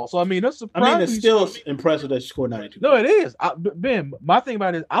pushback at all. So I mean, that's surprising. I mean, it's still impressive that he scored 92. No, it is. Ben, my thing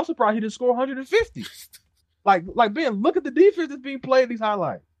about it is, I'm surprised he didn't score 150. like Ben, look at the defense that's being played in these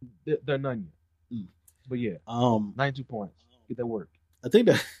highlights. They're none yet. But yeah, 92 points. Get that work. I think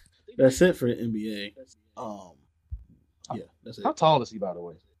that's it for the NBA. Yeah, that's it. How tall is he, by the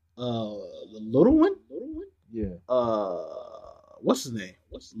way? The little one? Yeah. What's his name?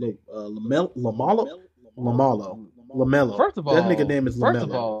 LaMelo. First of all, that nigga name is LaMelo. First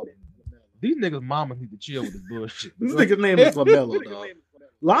of all, these niggas' mamas need to chill with this bullshit. This nigga's name is LaMelo, dog.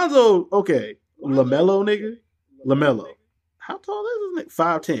 Lonzo, okay. LaMelo. How tall is this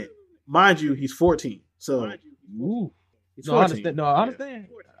nigga? 5'10". Mind you, he's 14. So, he's 14. I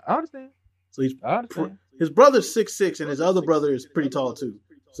understand. So his brother's 6'6", and his other brother is pretty tall too.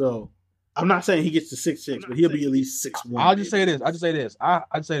 So I'm not saying he gets to 6'6", but he'll be at least 6'1". I'll just say this.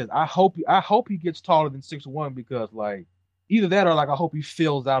 I hope he gets taller than 6'1", because like either that or like I hope he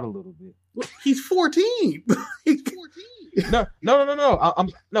fills out a little bit. He's 14. He's 14. No.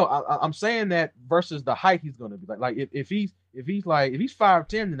 I'm saying that versus the height he's gonna be like if he's 5'10",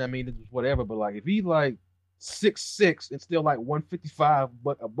 then I mean it's whatever. But like if he's like 6'6" and still like 155,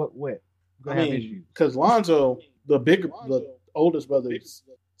 but a butt wet. I mean, because Lonzo, the oldest brother, is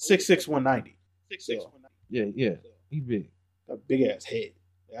 6'6", 190. So, yeah, he's big. A big ass head.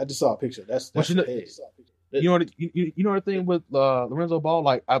 I just saw a picture. That's head. You know the thing with Lorenzo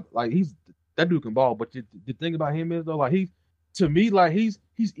Ball, he's that dude can ball, but the thing about him is though, like he's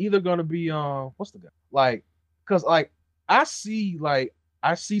either gonna be what's the guy like, because like I see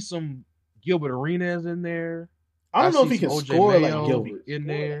some Gilbert Arenas in there. I don't know if he can score like Gilbert in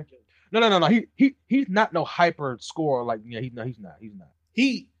there. No. He's not no hyper scorer. Like, yeah, he's not.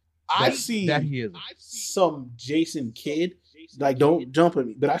 I see that he is some Jason Kidd. Like, don't jump at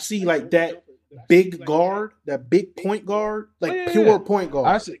me, but I see like that big guard, that big point guard, like pure point guard.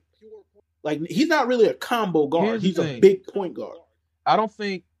 I see. Like, he's not really a combo guard. He's a big point guard. I don't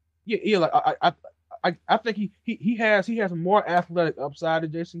think. Yeah. Like I think he has more athletic upside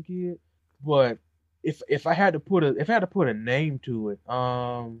than Jason Kidd, but if I had to put a name to it,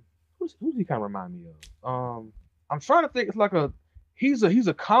 who's he kind of remind me of? I'm trying to think. It's like he's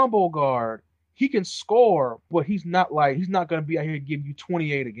a combo guard. He can score, but he's not going to be out here giving you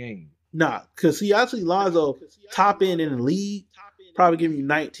 28 a game. Nah, because he actually Lonzo top end in the league, probably giving you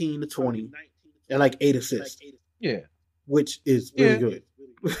 19 to 20 and like 8 assists. Yeah, which is really good.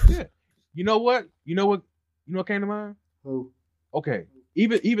 Yeah. You know what came to mind? Who? Okay,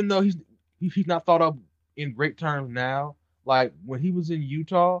 even though he's not thought of in great terms now, like when he was in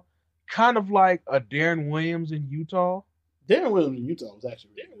Utah, kind of like a Darren Williams in Utah. Darren Williams in Utah was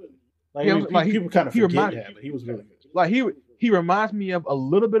actually really good. People kind of forget that, but he was really good. Like he reminds me of a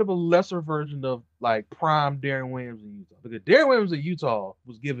little bit of a lesser version of like prime Darren Williams in Utah. Because Darren Williams in Utah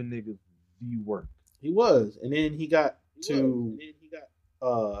was giving niggas the work. He was, and then he got to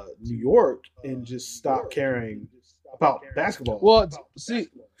New York and just stopped caring about basketball. Well, see,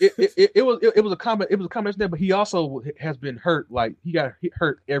 it was a combination there, but he also has been hurt. Like he got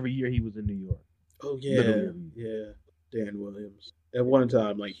hurt every year he was in New York. Oh yeah, Dan Williams. At one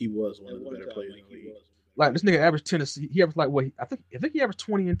time, like he was one of the better players in the league. Like this nigga averaged 10. He averaged like what? I think he averaged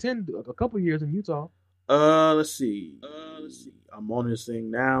 20 and 10 a couple of years in Utah. Let's see. I'm on this thing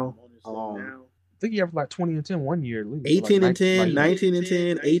now. I think he averaged like 20 and 10 1 year. 18 and 10, 19 and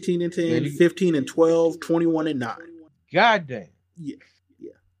 10, 18 and 10, 15 and 12, 21 and 9. God damn. Yeah.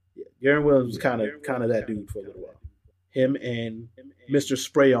 Darren Williams was kind of that dude for a little while. Him and Mr.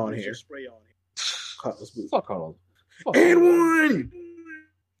 Spray on here. Fuck Carlos. And one.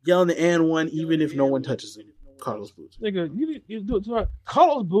 Yelling the and one, even if no one touches him. Carlos Boozer. Nigga, you do it right.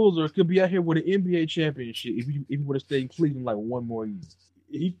 Carlos Boozer could be out here with an NBA championship if he would have stayed in Cleveland like one more year.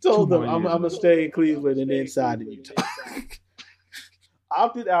 He told them, I'm going to stay in Cleveland and then sign in Utah.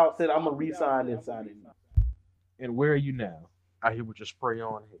 Opted out, said, I'm going to re-sign and sign in Utah. And where are you now? Out here with your spray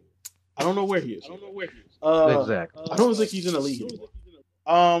on head. I don't know where he is. Exactly. I don't think he's in the league anymore.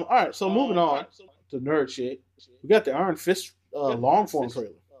 All right, so moving on to nerd shit. We got the Iron Fist long form trailer.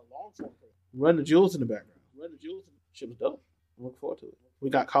 Run the Jewels in the background. Shit was dope. I'm looking forward to it. We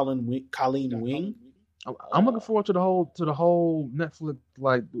got Colleen Wing. I'm looking forward to the whole Netflix,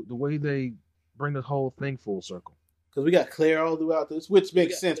 like the way they bring this whole thing full circle. Because we got Claire all throughout this, which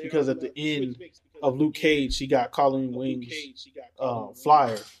makes sense because at the end of Luke Cage, she got Colleen Wing's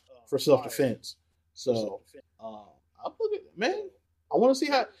flyer for self-defense. So I'm looking, man. I want to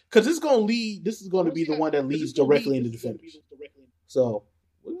see how, because this is going to be the one that leads directly into Defenders. So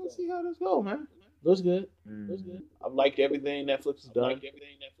we're going to see how this goes, man. Looks good. I've liked everything Netflix has done.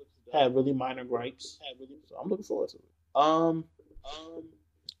 Had really minor gripes. So I'm looking forward to it.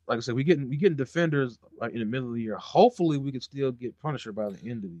 Like I said, we getting Defenders like in the middle of the year. Hopefully, we can still get Punisher by the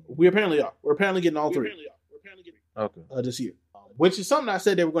end of the year. We apparently are. We're apparently getting all three. Okay. This year, which is something I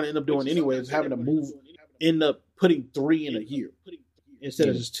said they were going to end up doing anyway. Is having to end up putting 3 in a year instead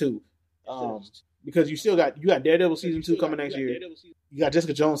of just 2. Because you got Daredevil season 2 coming next year. You got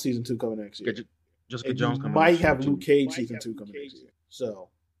Jessica Jones season 2 coming next year. Jessica Jones coming. Might have Luke Cage season 2 coming next year. So,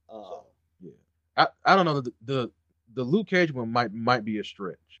 yeah, I don't know. The Luke Cage one might be a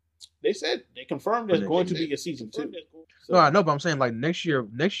stretch. They said they confirmed there's going to be a season 2. So, no, I know, but I'm saying like next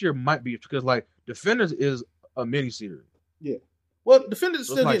year might be because like Defenders is a miniseries. Yeah. Well, Defenders is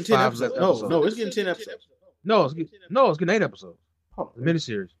still like getting 10 episodes. No, it's getting 10 episodes. No, it's getting 8 episodes. Oh, the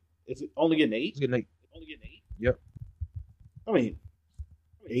miniseries. Is it only getting 8? It's getting 8. Yep. I mean,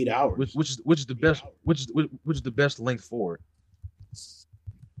 8 hours. Which is the best. Which is the best length for it.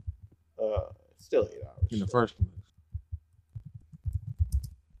 Still 8 hours in the first place.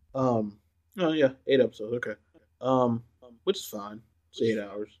 Oh yeah, 8 episodes. Okay. Which is fine. It's 8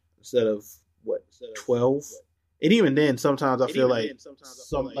 hours instead of 12. And even then, sometimes I feel like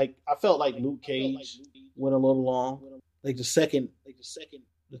I felt like Luke Cage went a little long. Like the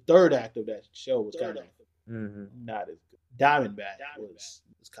third act of that show was kind of not as good. Diamondback was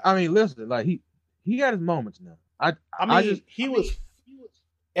I mean, listen, like he got his moments now. He was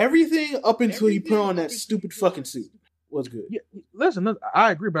everything up until he put on that stupid fucking suit was good. Yeah, listen,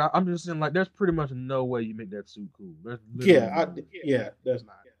 I agree, but I'm just saying, like, there's pretty much no way you make that suit cool. That's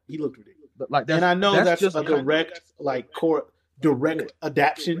not. He looked ridiculous. But like, and I know that's just a direct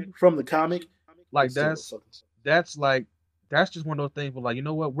adaptation from the comic. Like that's just one of those things. But like, you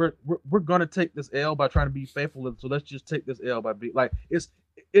know what? We're gonna take this L by trying to be faithful. So let's just take this L by being like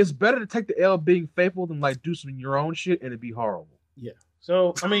it's better to take the L being faithful than like do some your own shit and it'd be horrible. Yeah.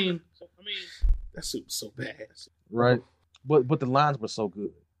 So I mean, that suit was so bad. Right. But the lines were so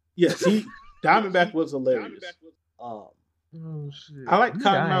good. Yes, Diamondback was hilarious. Oh shit! I like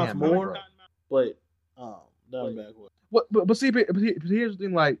Cottonmouth more, but Diamondback was. But see, but here's the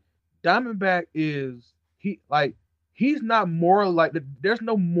thing: like Diamondback is he's not moral. Like there's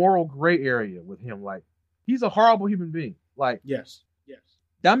no moral gray area with him. Like he's a horrible human being. Like yes.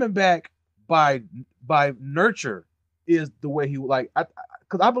 Diamondback by nurture is the way he like.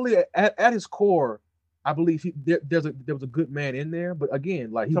 Because I believe at his core, I believe there was a good man in there. But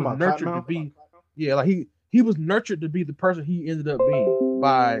again, like he was nurtured to be. Yeah, like he was nurtured to be the person he ended up being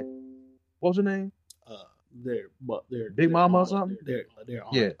by what was her name? Their Big Mama or something.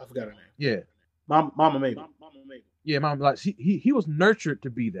 Yeah, I forgot her name. Yeah, Mama Mabel. Yeah, Mama. Like he was nurtured to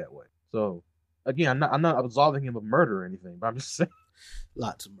be that way. So again, I'm not absolving him of murder or anything, but I'm just saying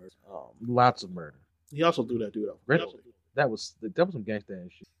lots of murder. Lots of murder. He also threw that dude off. That was some gangsta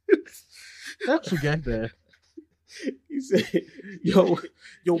ass shit. That's some gangsta ass. He said, "Yo,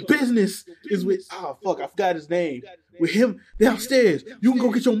 your business is with fuck, I forgot his name. With him downstairs, you can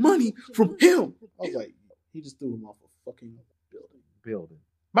go get your money from him." I was like, he just threw him off a fucking Building.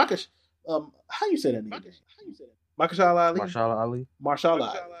 Marcus, how you say that name? Marcus Ali. Marshala Ali. Marshall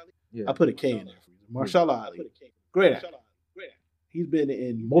Ali. Yeah. I put a K in there for you. Marshall Ali. Great actor. He's been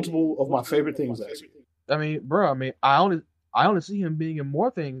in multiple of my favorite things last week. I mean, bro. I mean, I only see him being in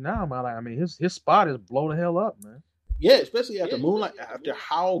more things now, man. Like, I mean, his spot is blow the hell up, man. Yeah, especially after Moonlight, after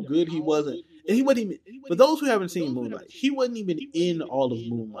how good he wasn't. And he wasn't even, for those who haven't seen Moonlight, he wasn't even in all of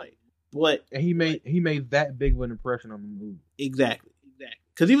Moonlight. But and he made that big of an impression on the movie. Exactly.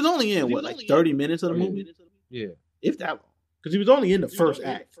 Because he was only in, 30 minutes of the movie? Yeah. If that long. Because he was only in the first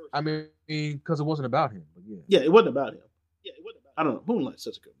act. I mean, because it wasn't about him. But yeah. Yeah, it wasn't about him. I don't know. Moonlight's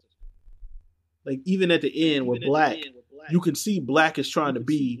such a good movie. Like, even at the end with Black, you can see Black is trying to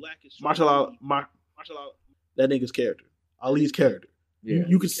be that nigga's character. Ali's character. Yeah.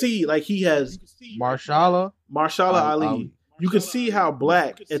 You can see, like, he has Marshala Ali. You can see how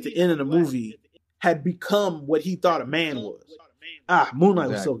Black, at the end of the movie, had become what he thought a man was. Moonlight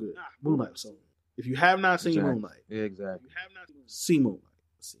was so good. Moonlight was so good. If you have not seen Moonlight, exactly. See Moonlight.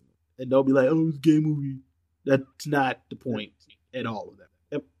 And don't be like, oh, it's a gay movie. That's not the point at all of that.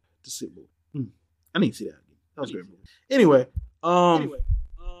 Yep. To see a movie. I need to see that again. That was a great movie. Anyway, what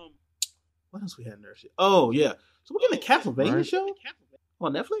else we had in there? Oh, yeah. So we're getting a Castlevania show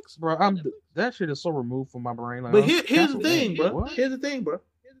on Netflix? Bro, that shit is so removed from my brain. Like, but here's the thing, bro. What? Here's the thing, bro.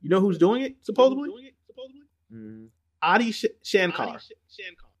 You know who's doing it, supposedly? Adi Shankar.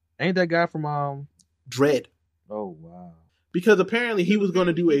 Ain't that guy from Dread? Oh, wow. Because apparently he was going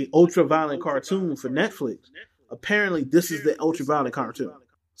to do a ultra-violent cartoon for Netflix. Apparently this is the ultra-violent cartoon.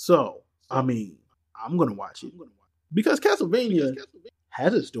 So, I mean, I'm going to watch it. Because Castlevania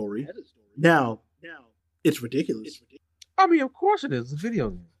has a story. Now, it's ridiculous. I mean, of course it is. It's a video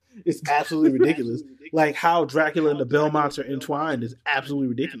game. It's absolutely ridiculous. Like how Dracula and the Belmonts are entwined is absolutely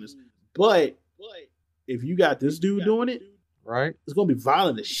ridiculous. But if you got this dude doing it, right, it's going to be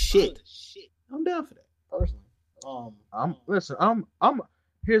violent as shit. I'm down for that, personally.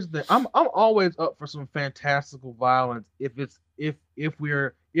 Here's the thing. I'm always up for some fantastical violence if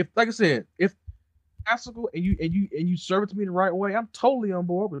like I said, if fantastical and you serve it to me the right way, I'm totally on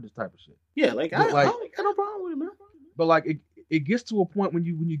board with this type of shit. Yeah, like I don't got no problem with it, man. But like it gets to a point when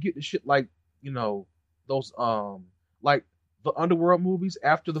you get the shit like, you know, those like the Underworld movies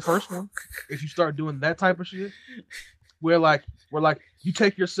after the first one, if you start doing that type of shit, where you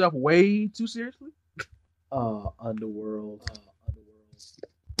take yourself way too seriously. Underworld.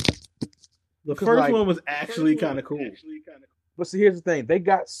 The first one was actually kind of cool. But see, here's the thing: they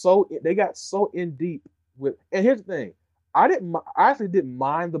got so in deep with. And here's the thing: I actually didn't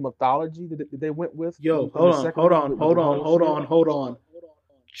mind the mythology that they went with. Yo, hold on.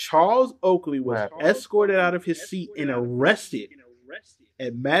 Charles Oakley was escorted out of his seat and arrested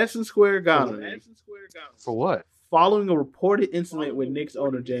at Madison Square Garden for what? Following a reported incident with Knicks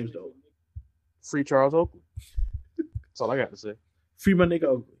owner James Dolan. Free Charles Oakley. That's all I got to say. Free my nigga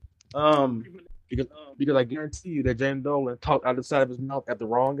Oakley. Because I guarantee you that James Dolan talked out the side of his mouth at the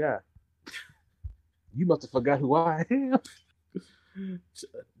wrong guy. You must have forgot who I am.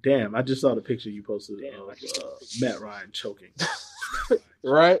 Damn, I just saw the picture you posted of Matt Ryan choking.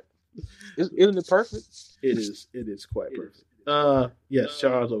 Right? Isn't it perfect? It is quite perfect. Yes,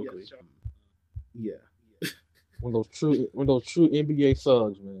 Charles Oakley. Yeah. One of those true NBA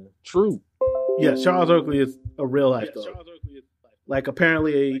thugs, man. True. Yeah, Charles Oakley is a real life thug. Like,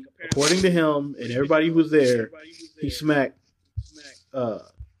 apparently, according to him and everybody who was there, he smacked Charles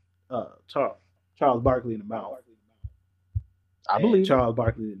Barkley in the mouth. I believe Charles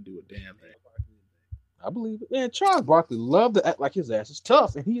Barkley didn't do a damn thing. I believe it. Man, Charles Barkley loved to act like his ass is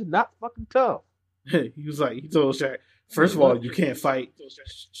tough, and he's not fucking tough. He told Shaq, first of all, you can't fight.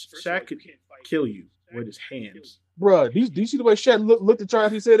 Shaq could kill you with his hands. Bruh, do you see the way Shaq looked at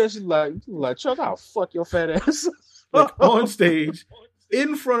Charles? He said that shit like Chuck, I'll fuck your fat ass. Like, on stage,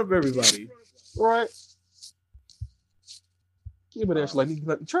 in front of everybody. Right. Give me that shit.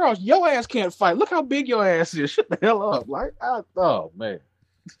 Like, Charles, your ass can't fight. Look how big your ass is. Shut the hell up. Oh, man.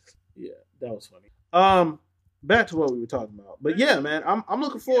 Yeah, that was funny. Back to what we were talking about. But yeah, man, I'm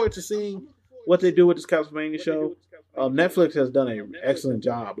looking forward to seeing what they do with this Castlevania show. Netflix has done an excellent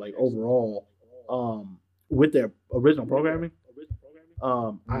job, like, overall, with their original programming.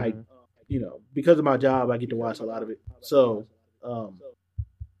 I, because of my job, I get to watch a lot of it. So, I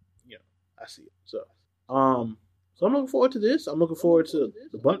see it. So I'm looking forward to this. I'm looking forward to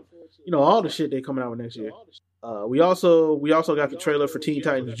the all the shit they coming out with next year. We also got the trailer for Teen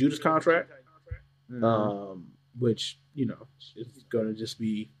Titans Judas Contract, which is going to just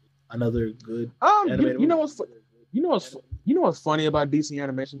be another good animated movie. You know what's funny about DC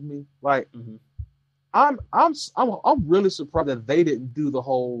animation to me? Like, I'm really surprised that they didn't do the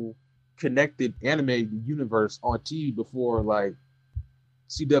whole connected animated universe on TV before like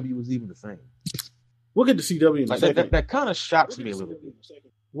CW was even a thing. We'll get to CW in a second. That kind of shocks me a little bit.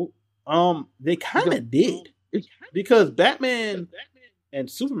 Well, they kind of did because Batman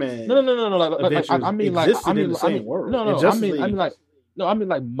and Superman. No. I mean the same world. I mean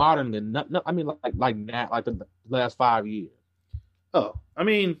like modernly. Not I mean like now, like the last 5 years. Oh, I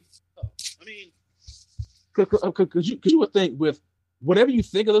mean, because you would think with whatever you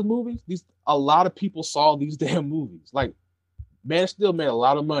think of those movies, a lot of people saw these damn movies. Like, Man of Steel made a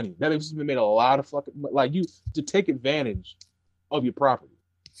lot of money. That has made a lot of fucking like you to take advantage of your property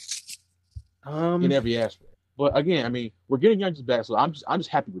in every aspect. But again, I mean, we're getting Young Justice back, so I'm just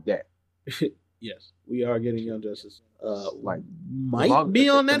happy with that. Yes, we are getting Young Justice. Might be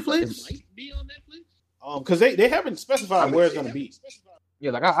on Netflix. Because they haven't specified where it's going to be.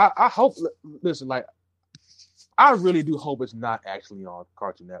 Yeah, like I hope. Listen, like I really do hope it's not actually on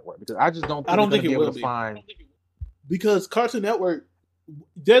Cartoon Network because I just don't. I don't think it will be. Because Cartoon Network,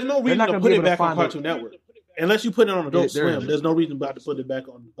 there's no reason to put it back on Cartoon Network. Unless you put it on Adult Swim, there's no reason about to put it back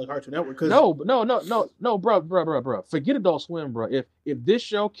on Cartoon Network. No, bro. Forget Adult Swim, bro. If this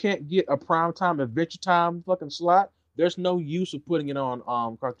show can't get a primetime Adventure Time fucking slot, there's no use of putting it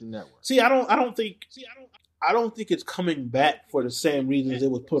on Cartoon Network. See, I don't think it's coming back for the same reasons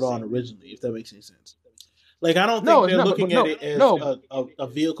it was put on originally. If that makes any sense. Like, I don't think they're looking at it as a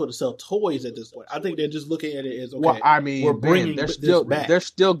vehicle to sell toys at this point. I think they're just looking at it as, okay, well, I mean, we're bringing this back. They're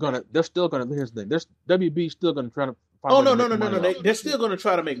still gonna. Here's the thing. WB still gonna try to. No. They're still gonna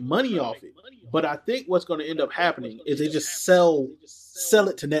try to make money off it. But I think what's gonna end up happening is they just sell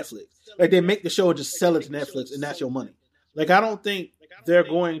it to Netflix. Like, they make the show and just sell it to Netflix, and that's your money. Like, I don't think they're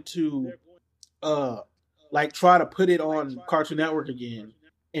going to try to put it on Cartoon Network again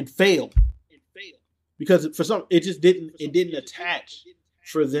and fail. Because it didn't attach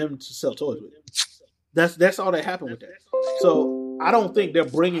for them to sell toys with it. That's all that happened with that. So I don't think they're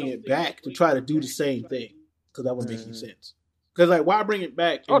bringing it back to try to do the same thing, because that wouldn't make any sense. Because like, why bring it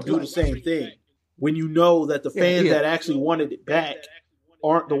back and do the same thing when you know that the fans that actually wanted it back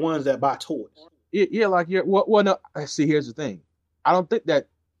aren't the ones that buy toys? Well, no. See, here's the thing. I don't think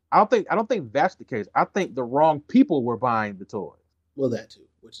that's the case. I think the wrong people were buying the toys. Well, that too,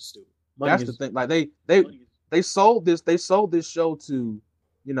 which is stupid. That's the thing. Like they sold this show to,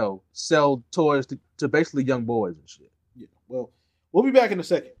 sell toys to basically young boys and shit. Yeah. Well, we'll be back in a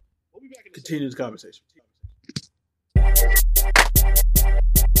second. Continue this conversation. We're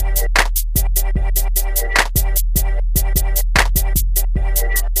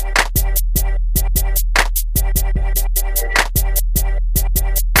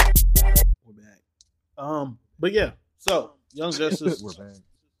back. But yeah. So Young Justice. We're back.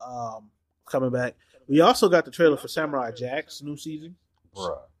 Coming back. We also got the trailer for Samurai Jack's new season.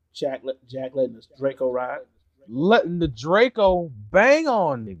 Bruh. Jack letting the Draco ride. Letting the Draco bang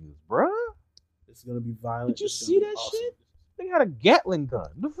on niggas, bruh. It's gonna be violent. Did you see that shit? They got a Gatling gun.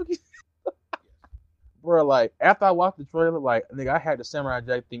 Bruh, like, after I watched the trailer, like, nigga, I had the Samurai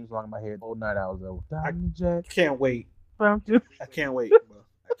Jack theme song in my head all night. I was like, I can't wait. I can't wait, bro.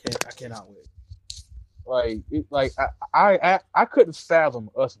 I cannot wait. I couldn't fathom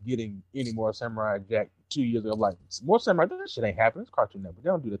us getting any more Samurai Jack 2 years ago. Like, more Samurai, that shit ain't happening. It's Cartoon Network. They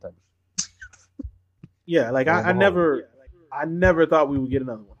don't do that type of shit. Yeah, like I never thought we would get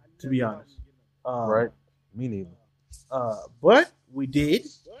another one, to be honest. Right? Me neither. But we did,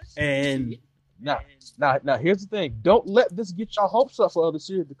 and now, here's the thing. Don't let this get your hopes up for other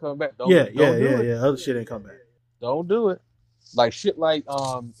series to come back. Don't other shit ain't come back. Don't do it. Like shit like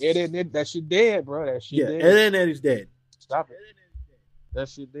Ed and Ed, that shit dead, bro. That shit dead. Ed and Eddie's dead. Stop it. That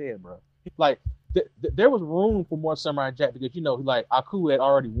shit dead, bro. Like there was room for more Samurai Jack because like Aku had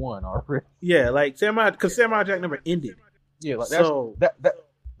already won already. Yeah, like Samurai Jack never ended. Yeah, like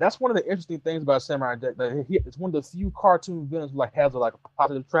that's one of the interesting things about Samurai Jack. That it's one of the few cartoon villains who has a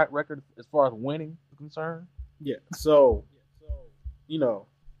positive track record as far as winning is concerned. Yeah, so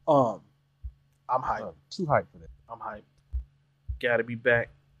I'm hyped. Too hyped for that. I'm hyped. Gotta be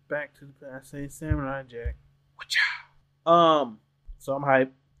back to the past. Say Samurai Jack. So I'm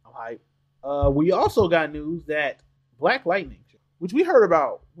hyped. We also got news that Black Lightning, which we heard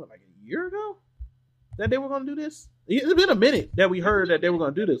about like a year ago, that they were going to do this. It's been a minute that we heard that they were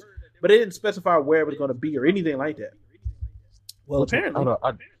going to do this, but they didn't specify where it was going to be or anything like that. Well, apparently,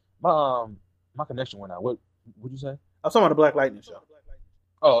 my connection went out. What'd you say? I'm talking about the Black Lightning show.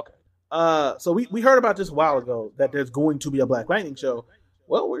 Oh, okay. So we heard about this a while ago that there's going to be a Black Lightning show.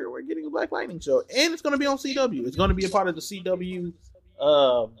 Well, we're getting a Black Lightning show, and it's going to be on CW. It's going to be a part of the CW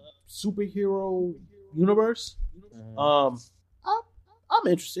superhero universe. I'm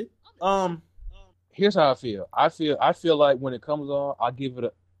interested. Here's how I feel. I feel like when it comes on, I'll give it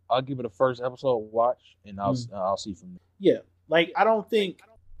a first episode watch, and I'll see from there. Yeah, like I don't think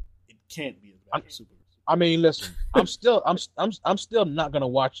it can't be a super. I mean, listen, I'm still not gonna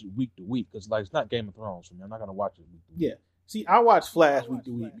watch it week to week because like it's not Game of Thrones for me. I'm not gonna watch it week to week. Yeah, see, I watch Flash week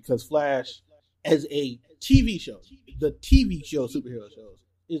to week because Flash, as a TV show, the TV show superhero shows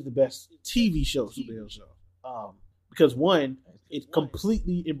is the best TV show superhero show. Because one, it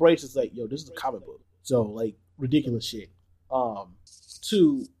completely embraces like, yo, this is a comic book, so like ridiculous shit.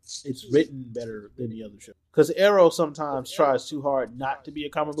 Two, it's written better than the other show because Arrow sometimes tries too hard not to be a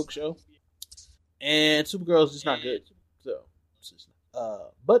comic book show. And Supergirl's just not good. So,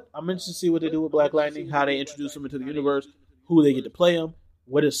 but I'm interested to see what they do with Black Lightning, how they introduce him into the universe, who they get to play him,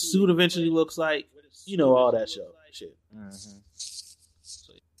 what his suit eventually looks like, all that shit. Mm-hmm.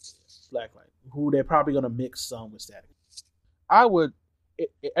 So, Black Lightning, who they're probably going to mix some with Static. I would,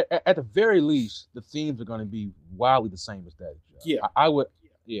 at the very least, the themes are going to be wildly the same as Static. Yeah, I would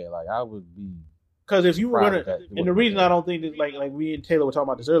be. Because if you were going to, and the reason I don't think that, like we and Taylor were talking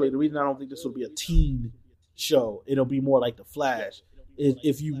about this earlier, the reason I don't think this will be a teen show, it'll be more like The Flash.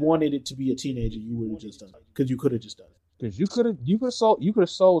 If you wanted it to be a teenager, you would have just done it. Because you could have just done it. Because you could have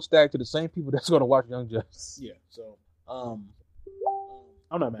sold Static to the same people that's going to watch Young Justice. Yeah. So, I'm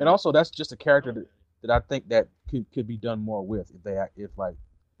not mad. And also, that's just a character that I think that could be done more with if like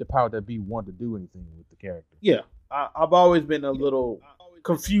the Power That Be want to do anything with the character. Yeah, I've always been a little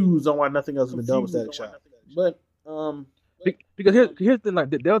confused on why nothing else has been done with Static Shock. But because here's the thing,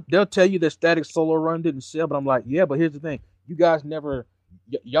 like they'll tell you that Static solo run didn't sell, but I'm like, yeah, but here's the thing, you guys never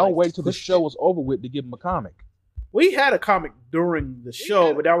y'all waited till the show was over with to give them a comic. We had a comic during the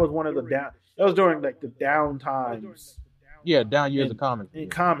show, but that was one of the that was during like the down times. Yeah, down years of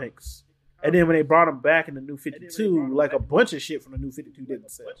comics. And then when they brought them back in the New 52, like a bunch of shit from the New 52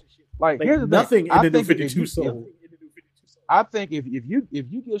 didn't sell. Like here's the nothing thing. in the New 52 sold. I think if you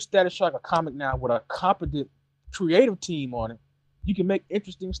give Static Shock a comic now with a competent creative team on it, you can make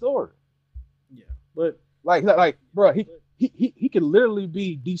interesting stories. Yeah, but like bro, he could literally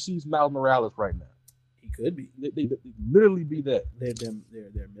be DC's Miles Morales right now. He could be. They literally be that. They're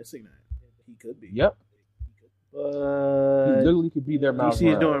missing that. He could be. Yep. But he literally could be their Miles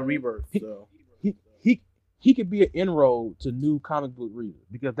Morales. DC is doing Rebirth, so he could be an inroad to new comic book readers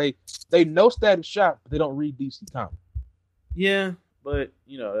because they know Static Shock, but they don't read DC comics. Yeah, but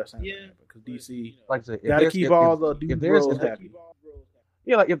that's not because DC, like I said, gotta keep all the bros happy.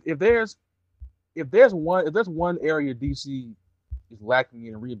 Yeah, like if there's one area DC is lacking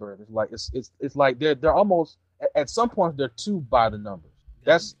in Rebirth, it's like they're almost at some point they're too by the numbers.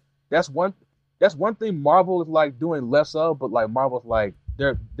 That's one thing Marvel is like doing less of, but like Marvel's like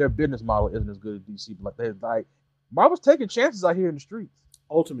their business model isn't as good as DC. But like Marvel's taking chances out here in the streets.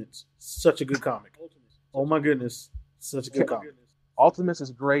 Ultimates, such a good comic. Oh my goodness. Such a good comic. Ultimates is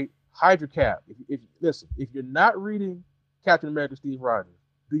great. Hydra Cap. If you're not reading Captain America Steve Rogers,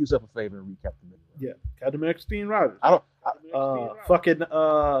 do yourself a favor and read Captain America. Yeah, Captain America Steve Rogers. Moon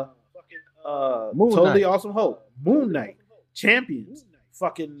Totally Knight. Awesome Hope. Moon Knight. Champions.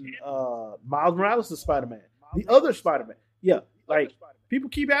 Fucking Miles Morales is Spider-Man. The other Spider-Man. Yeah, like people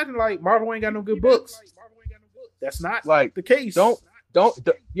keep acting like Marvel ain't got no good books. That's not like the case.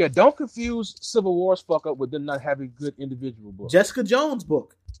 Don't confuse Civil War's fuck up with them not having good individual books. Jessica Jones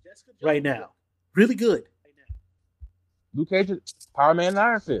book right now, really good. Luke Cage, Power Man and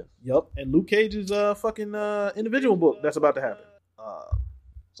Iron Fist. Yep, and Luke Cage's fucking individual book that's about to happen.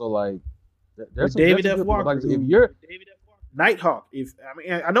 So like, there's some David F. Walker. Like, if you're Nighthawk,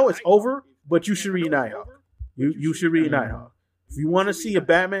 I know it's over, but you should read Nighthawk. You should read Nighthawk. If you want to see a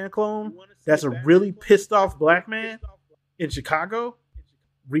Batman clone that's a really pissed off black man in Chicago,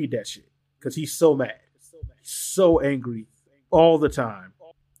 read that shit because he's so mad, so angry all the time.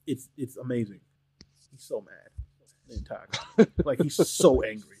 It's amazing. He's so mad the entire time. Like he's so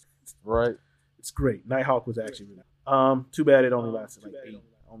angry. Right. It's great. Nighthawk was actually really too bad it only lasted like 8.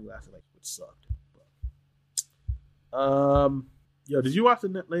 It sucked. Yo, did you watch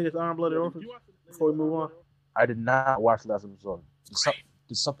the latest Iron Blooded Orphans before we move on? I did not watch the last episode.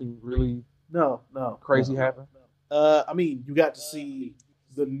 Did something really crazy happen? I mean, you got to see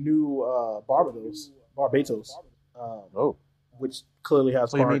the new Barbados, which clearly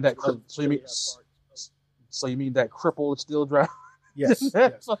has. So you mean that? So you mean that cripple is still driving? Yes.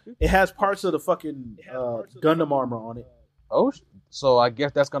 It has parts of the fucking Gundam armor on it. Oh, so I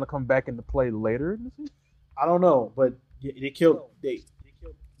guess that's gonna come back into play later in the season? I don't know, but they killed. They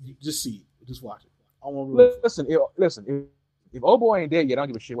just see it. Just watch it. I want to listen. If old boy ain't dead yet, I don't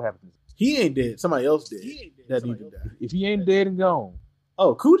give a shit what happens. He ain't dead. Somebody else dead. That need to die. If he ain't dead and gone,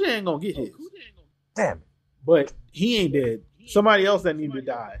 Kuja ain't gonna get his. Damn it. But he ain't dead. Somebody else that needed to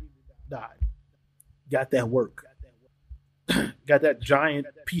die died. Got that work. Got that giant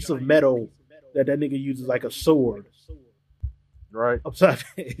piece of metal that nigga uses like a sword. Right. Upside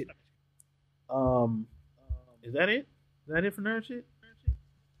the head. Is that it? Is that it for nerd shit?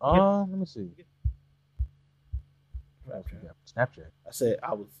 Let me see. Snapchat. I said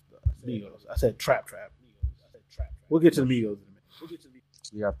I was Migos. I said Trap. We'll get to the Migos in a minute.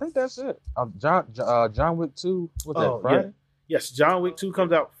 Yeah, I think that's it. John Wick 2. What's that? Friday? Yeah. Yes, John Wick 2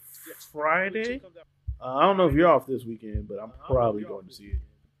 comes out Friday. I don't know if you're off this weekend, but I'm probably going to see it.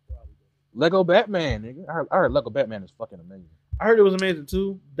 Lego Batman, nigga. I heard Lego Batman is fucking amazing. I heard it was amazing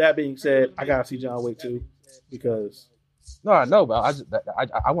too. That being said, I gotta see John Wick 2 because. No, I know, but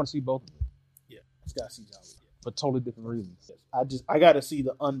I want to see both of them. Yeah, I just gotta see John Wick for totally different reasons. I gotta see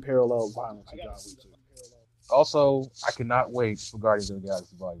the unparalleled violence of John Wick 2. Also, I cannot wait for Guardians of the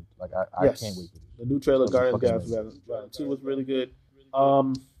Galaxy Volume. Like I can't wait for this. The new trailer, Guardians of the Galaxy Volume 2, was really good.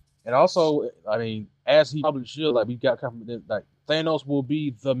 And also, I mean, as he probably should, like we got confident, like Thanos will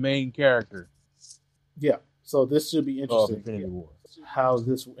be the main character. Yeah. So this should be interesting. Infinity War. How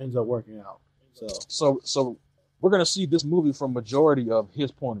this ends up working out. So we're gonna see this movie from majority of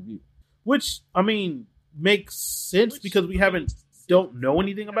his point of view, which I mean makes sense because we don't know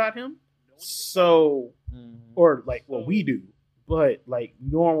anything about him. So, or like what we do, but like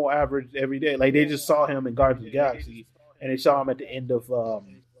normal average every day, like they just saw him in Guardians of the Galaxy, and they saw him at the end of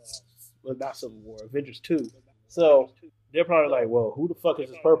not Civil War, Avengers 2. So they're probably like, well, who the fuck is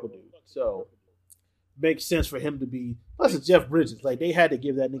this purple dude? So. Makes sense for him to be. Plus, it's Jeff Bridges. Like they had to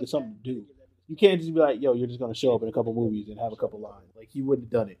give that nigga something to do. You can't just be like, "Yo, you're just gonna show up in a couple movies and have a couple lines." Like he wouldn't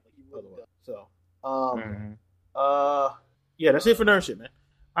have done it otherwise. So, yeah, that's it for nerd shit, man.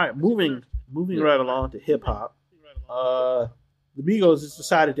 All right, moving right along to hip hop. The Migos just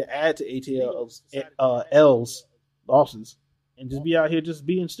decided to add to ATL's losses and just be out here just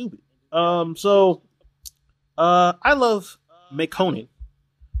being stupid. So, I love Makonnen.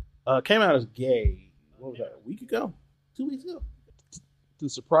 Came out as gay. What was that? A week ago? 2 weeks ago? To the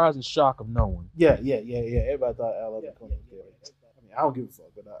surprise and shock of no one. Yeah. Everybody thought I love Makonnen was gay. I mean, I don't give a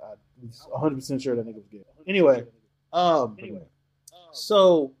fuck, but I was 100% sure that nigga was gay. Anyway,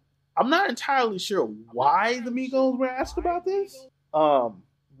 so I'm not entirely sure why the Migos were asked about this.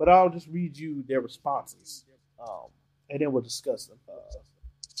 But I'll just read you their responses. And then we'll discuss them.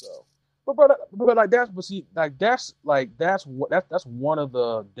 But like that's one of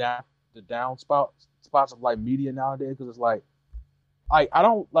the down spots of like media nowadays, because it's like I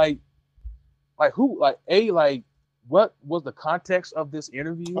don't like who what was the context of this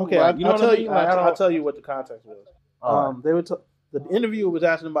interview? Okay, like, I'll tell you what the context was. They were the interviewer was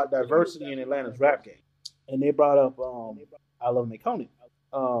asking about diversity in Atlanta's rap game, and they brought up I love Makonnen.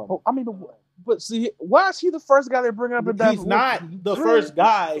 But see, why is he the first guy they bring up? He's not the first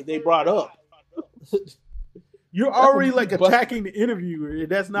guy they brought up. You're already like attacking the interviewer.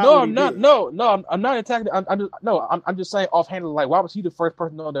 That's not. No, I'm not. No, I'm not attacking. I'm just saying offhandedly. Like, why was he the first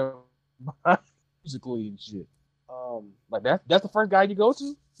person to know that musically and shit? Like that's the first guy you go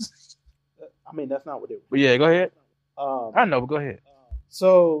to. I mean, that's not what they were. But yeah, go ahead. I know, but go ahead.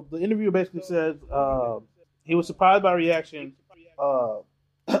 So the interviewer basically says he was surprised by reaction of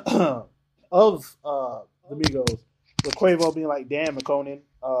the Migos, with Quavo being like, "Damn, Makonnen."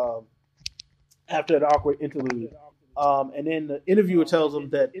 After an awkward interlude. And then the interviewer tells him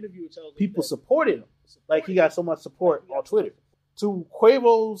that people supported him. Like he got so much support on Twitter. To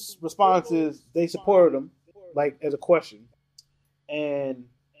Quavo's response is they supported him, like as a question. And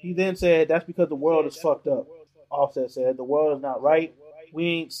he then said that's because the world is fucked up. Offset said the world is not right. We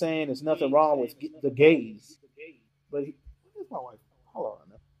ain't saying there's nothing wrong with the gays. But where's my wife? Hold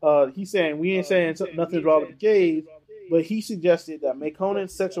on. He's saying we ain't saying nothing's wrong with the gays. But he suggested that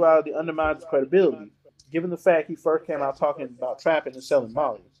Makonen's sexuality undermines his credibility, given the fact he first came out talking about trapping and selling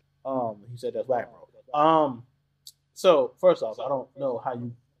Molly. He said that's whack, bro. So first off, I don't know how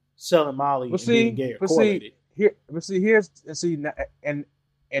you selling Molly and being gay are correlated. And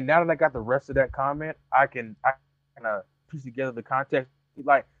now that I got the rest of that comment, I kind of piece together the context.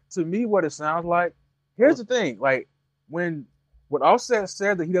 Like, to me, what it sounds like. Here's the thing, like when Offset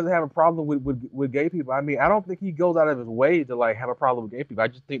said that he doesn't have a problem with gay people, I mean, I don't think he goes out of his way to like have a problem with gay people. I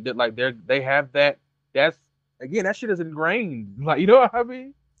just think that like they have that's again, that shit is ingrained. Like, you know what I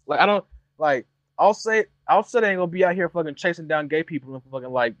mean? Like, I don't like. I'll say they ain't gonna be out here fucking chasing down gay people and fucking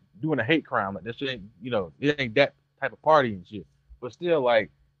like doing a hate crime. Like, this shit ain't, it ain't that type of party and shit. But still,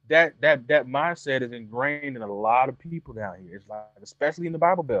 like that mindset is ingrained in a lot of people down here. It's like, especially in the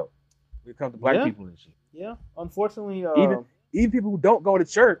Bible Belt, when it comes to black people and shit. Yeah, unfortunately, even people who don't go to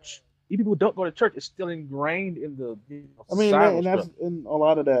church, it's still ingrained in the. I mean, and a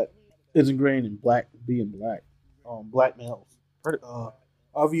lot of that is ingrained in being black, black males.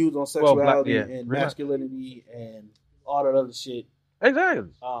 Our views on sexuality and masculinity and all that other shit. Exactly.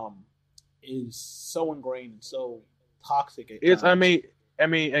 Is so ingrained and so toxic. It's. I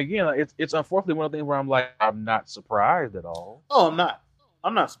mean, again, like, it's unfortunately one of the things where I'm like, I'm not surprised at all. Oh, I'm not.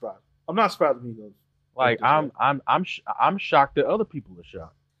 I'm not surprised. I'm not surprised when he goes. Like, I'm shocked that other people are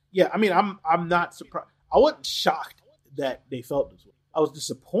shocked. Yeah, I mean, I'm not surprised. I wasn't shocked that they felt this way. I was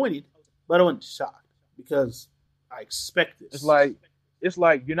disappointed, but I wasn't shocked because I expect this. It's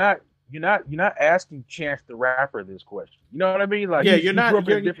like you're not asking Chance the Rapper this question. You know what I mean? Like, you're not. Grew up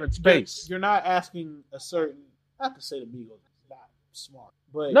in a different space. You're not asking a certain. Not to say the Migos is not smart,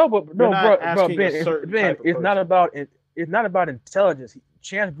 but bro, Ben, it's not about intelligence.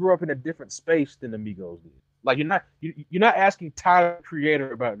 Chance grew up in a different space than the Migos did. Like, you're not asking Tyler the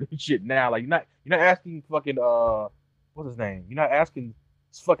Creator about this shit now. Like, you're not asking fucking what's his name? You're not asking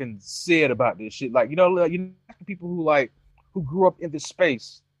fucking Sid about this shit. Like, you're asking people who grew up in this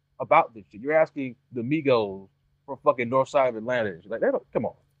space about this shit. You're asking the Migos from fucking North Side of Atlanta. Like, come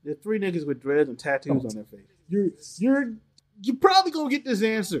on. There's 3 niggas with dreads and tattoos on their face. You're probably gonna get this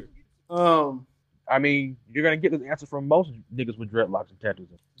answer. I mean, you're gonna get this answer from most niggas with dreadlocks and tattoos.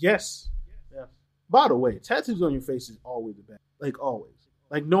 Yes. Yeah. By the way, tattoos on your face is always the best. Like, always.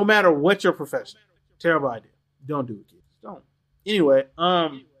 Like, no matter what your profession. Terrible idea. Don't do it, kids. Don't. Anyway,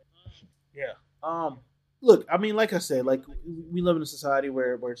 yeah. Look, I mean, like I said, like, we live in a society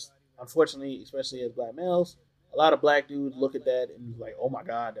where unfortunately, especially as black males, a lot of black dudes look at that and be like, oh my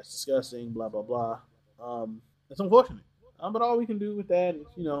God, that's disgusting, blah, blah, blah. It's unfortunate. But all we can do with that is,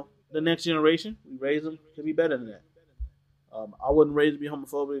 the next generation, we raise them to be better than that. I wasn't raised to be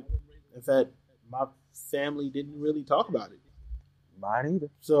homophobic. In fact, my family didn't really talk about it. Mine either.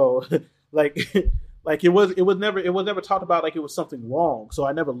 So, like it was never talked about like it was something wrong. So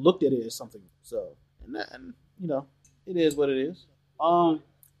I never looked at it as something. So, and it is what it is.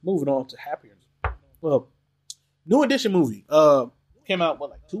 Moving on to happier. Well, New Edition movie came out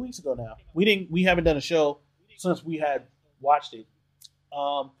like 2 weeks ago now. We haven't done a show since we had watched it.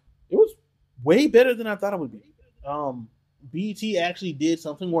 It was way better than I thought it would be. BET actually did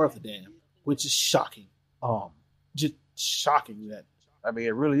something worth a damn, which is shocking. Just shocking that. I mean,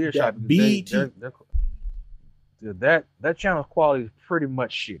 it really is shocking. BET, that channel's quality is pretty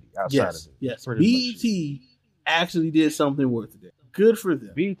much shitty outside of it. Yes, BET actually did something worth a damn. Good for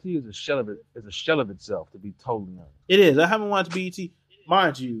them. BET is a shell of itself, to be totally honest. It is. I haven't watched BET.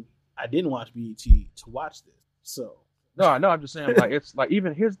 Mind you, I didn't watch BET to watch this. So no, I know. I'm just saying, like, it's like,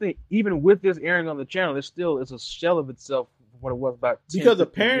 even here's the thing. Even with this airing on the channel, it's a shell of itself from what it was about. Because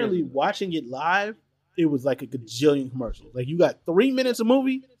apparently, watching it live, it was like a gajillion commercials. Like, you got 3 minutes of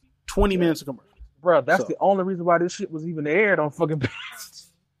movie, 20 minutes of commercials. Bro, that's the only reason why this shit was even aired on fucking.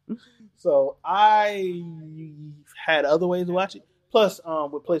 So I had other ways to watch it. Plus,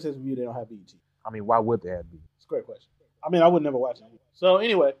 with PlayStation View, they don't have BET. I mean, why would they have BET? It's a great question. I mean, I would never watch it. So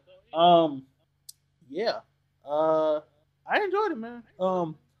anyway, yeah. I enjoyed it, man.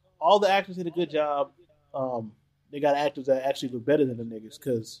 All the actors did a good job. They got actors that actually look better than the niggas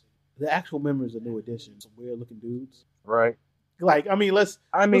because the actual members of New Edition, some weird looking dudes, right? Like, I mean, let's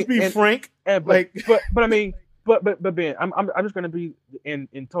be frank. But I mean, but Ben, I'm just gonna be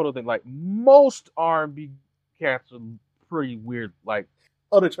in total thing. Like, most R&B cats are pretty weird. Like,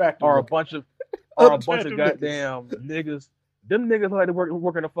 unattractive. Are a bunch of goddamn niggas. Them niggas like to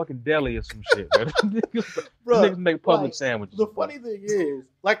work in a fucking deli or some shit, man. Niggas make public sandwiches. The funny thing is,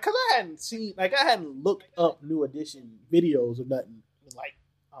 like, cause I hadn't looked up New Edition videos or nothing in like,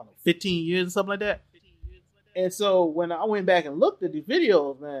 I don't know, 15 years or something like that. And so when I went back and looked at these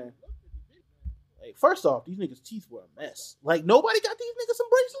videos, man, like, first off, these niggas' teeth were a mess. Like, nobody got these niggas some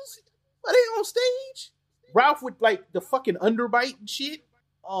braces. Are they on stage? Ralph with like the fucking underbite and shit.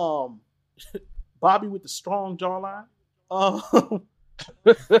 Bobby with the strong jawline.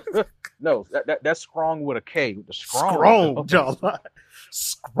 No, that's strong with a K, with the strong jawline.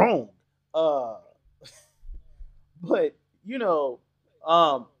 Strong. But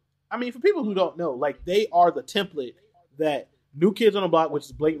I mean, for people who don't know, like, they are the template that New Kids on the Block, which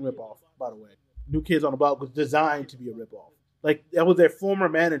is a blatant ripoff, by the way. New Kids on the Block was designed to be a ripoff. Like, that was their former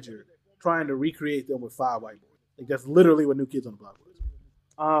manager trying to recreate them with 5 white boys. Like that's literally what New Kids on the Block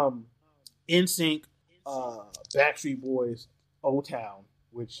was. NSYNC, Backstreet Boys, O-Town,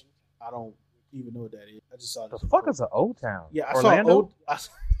 which I don't even know what that is. I just saw The this. fuck is an O-Town? Yeah, I Orlando? saw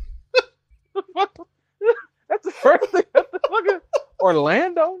That's the first thing. What the fuck is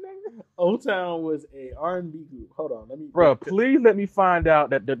Orlando, nigga? O-Town was a R&B group. Hold on, let me. Bro, please let me find out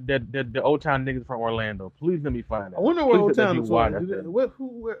that the O-Town niggas from Orlando. Please let me find out. I wonder where Please let O-Town me is watch from. that. Where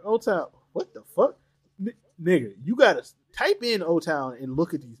O-Town? What the fuck, nigga? You gotta type in O-Town and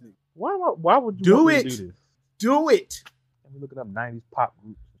look at these niggas. Why would you Do want me it. to do this? Do it. Let me look up 90s pop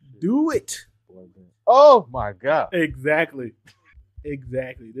groups. Do it. Oh my god. Exactly.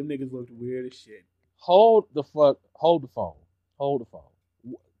 Them niggas looked weird as shit. Hold the phone. Hold the phone.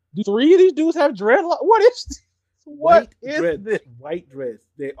 Do 3 of these dudes have dreadlocks? What is this? What is dreads, this? white dress.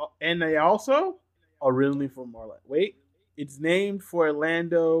 They also originally from Orlando. Wait, it's named for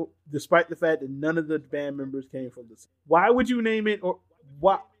Orlando, despite the fact that none of the band members came from the city. Why would you name it? Or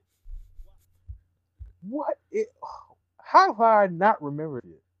what? How have I not remembered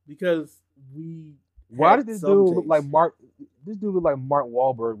it? Because we. Why had did this some dude taste. look like Mark? This dude look like Mark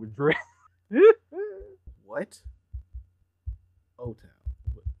Wahlberg with dread. What? O-Town.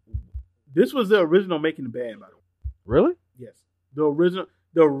 This was the original Making the Band, by the way. Really? Yes, the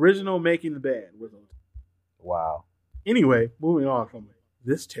original Making the Band was O-Town. Wow. Anyway, moving on from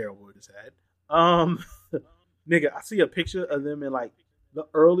this terrible we just had. Nigga, I see a picture of them in like the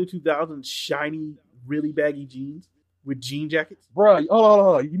early 2000s, shiny, really baggy jeans with jean jackets. Bro,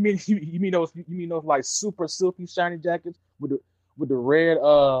 hold on. You mean those like super silky shiny jackets with the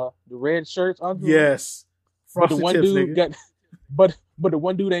red shirts under? Yes. But the Frosted one tips, dude nigga. got, but the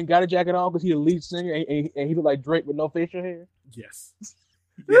one dude ain't got a jacket on because he the lead singer and he look like Drake with no facial hair. Yes.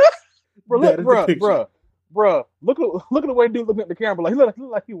 Bro, That is the picture. look at the way dude looking at the camera. Like he look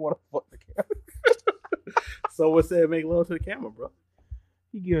like he want to fuck the camera. So what's that? Make love to the camera, bro.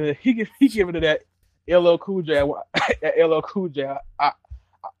 He giving it that LL Cool J. That LL Cool J. I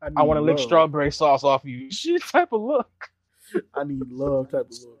want to lick strawberry sauce off you. Shit type of look. I need love type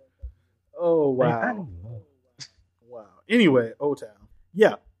of look. Oh wow. Man, I need love. Wow. Anyway, O-Town.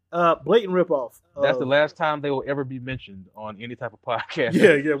 Yeah. Blatant ripoff. That's the last time they will ever be mentioned on any type of podcast.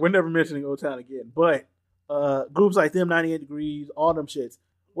 Yeah. We're never mentioning O-Town again. But groups like them, 98 Degrees, all them shits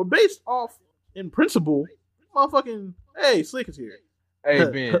were based off, in principle, motherfucking. Hey, Slick is here. Hey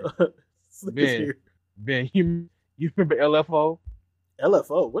Ben, Slick is here. Ben, you remember LFO?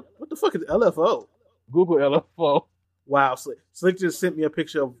 LFO. What the fuck is LFO? Google LFO. Wow, Slick just sent me a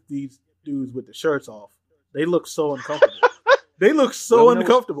picture of these dudes with the shirts off. They look so uncomfortable. They look so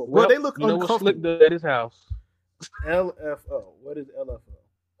uncomfortable. Well, they look uncomfortable. What Slick does at his house? LFO. What is LFO?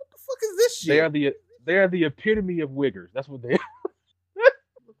 What the fuck is this shit? They are the epitome of wiggers. That's what they are.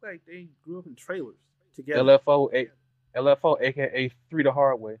 Look like they grew up in trailers together. LFO, aka 3 the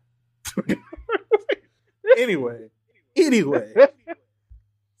Hard Way. Anyway,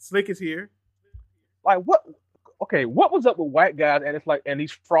 Slick is here. Like what? Okay, what was up with white guys and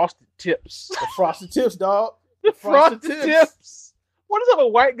these frosted tips? The frosted tips, dog. The frosted tips. What is up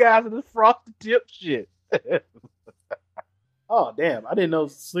with white guys and this frosted tip shit? Oh damn! I didn't know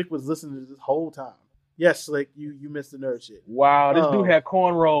Slick was listening to this whole time. Yes, Slick, you missed the nerd shit. Wow, this dude had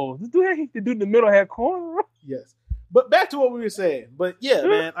cornrows. The dude in the middle had cornrows. Yes, but back to what we were saying. But yeah,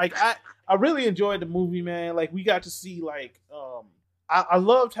 man, like I really enjoyed the movie, man. Like we got to see like I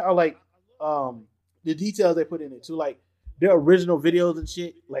loved how like the details they put in it too, like their original videos and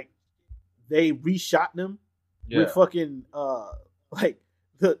shit. Like they reshot them with fucking like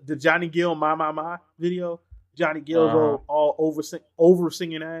the Johnny Gill My video. Johnny Gill's all over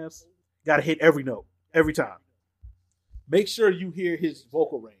singing ass. Got to hit every note every time. Make sure you hear his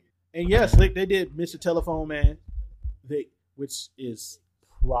vocal range. And yes, like they did Mr. Telephone Man, which is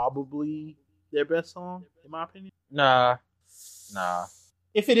probably their best song in my opinion. Nah.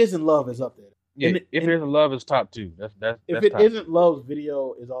 If It Isn't Love is up there. Yeah, If It Isn't Love is top 2. That's If It Isn't Love's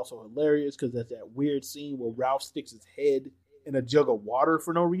video is also hilarious because that's that weird scene where Ralph sticks his head in a jug of water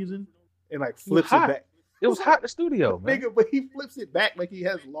for no reason and like flips it back. It was hot in the studio, man. Nigga, but he flips it back like he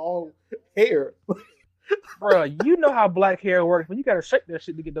has long hair. Bro, you know how black hair works, but you gotta shake that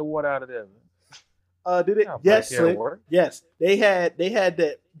shit to get the water out of there, man. Did it? Yes, Slick. Yes. They had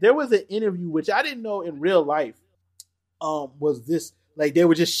that. There was an interview which I didn't know in real life. Was this like they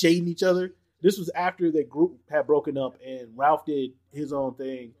were just shading each other? This was after the group had broken up and Ralph did his own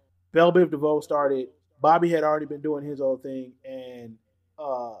thing. Belle Biv DeVoe started. Bobby had already been doing his own thing, and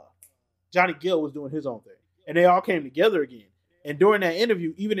Johnny Gill was doing his own thing, and they all came together again. And during that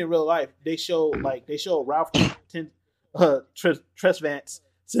interview, even in real life, they showed Ralph Tresvant's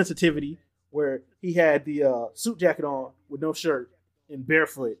sensitivity where he had the suit jacket on with no shirt and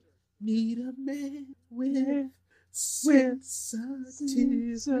barefoot. Need a man with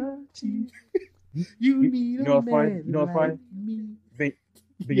sensitivity. You need a man. You know what's funny? Me.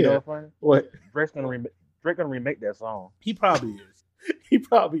 You know what's funny? What? Drake's gonna remake that song. He probably is. He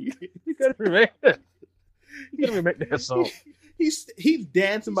probably is. He gonna remake that. He gonna remake that song. He's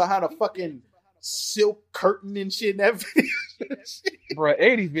dancing behind a fucking silk curtain and shit in that video. Bro,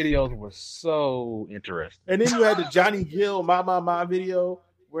 80s videos were so interesting. And then you had the Johnny Gill My video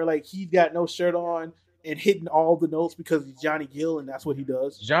where like he got no shirt on and hitting all the notes because he's Johnny Gill and that's what he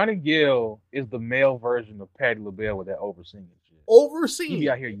does. Johnny Gill is the male version of Patti LaBelle with that oversinging shit. Oversinging. He be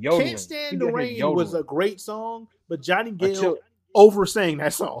out here yodeling. Can't Stand the Rain was a great song, but Johnny Gill oversang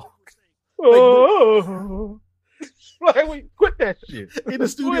that song. Oh, like, wait, quit that shit. In the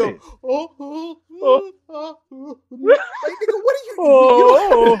studio. Like, nigga, what are you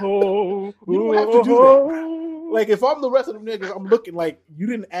doing? You don't have to do that. Like, if I'm the rest of them niggas, I'm looking like you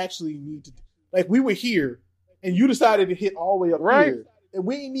didn't actually need to. Like, we were here, and you decided to hit all the way up here, and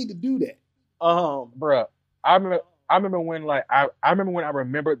we didn't need to do that. Bruh, I remember when I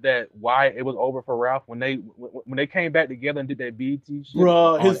remembered that why it was over for Ralph when they came back together and did that BET shit.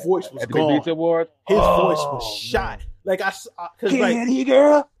 Bruh, his voice was gone. BET Awards. His voice was shot. Man. Like Candy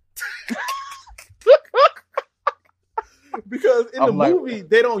girl. Because in the movie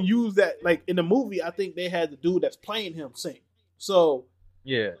they don't use that. Like in the movie, I think they had the dude that's playing him sing. So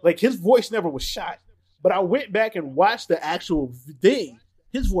yeah, like his voice never was shot. But I went back and watched the actual thing.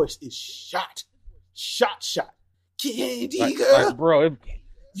 His voice is shot. Candy girl, like, bro,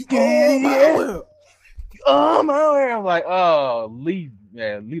 you all my way. I'm like, oh, leave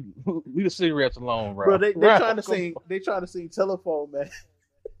the cigarettes alone, bro. Bro, they trying to sing. They trying to sing Telephone Man.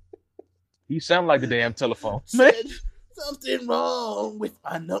 He sound like the damn telephone. Said something wrong with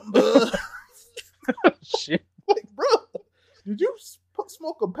my number. Shit, like, bro, did you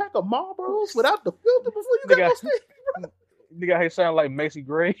smoke a pack of Marlboros without the filter before you got on stage? Nigga, he sound like Macy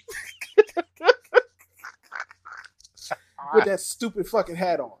Gray. With that stupid fucking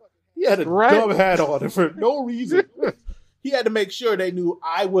hat on. He had a dumb hat on for no reason. He had to make sure they knew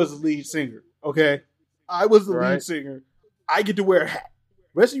I was the lead singer. Okay? I was the lead singer. I get to wear a hat.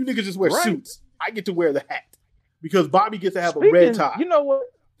 The rest of you niggas just wear suits. I get to wear the hat. Because Bobby gets to have a red tie. You know what?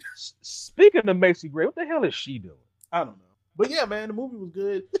 Speaking of Macy Gray, what the hell is she doing? I don't know. But yeah, man, the movie was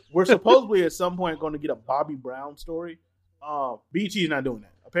good. We're supposedly at some point going to get a Bobby Brown story. BET is not doing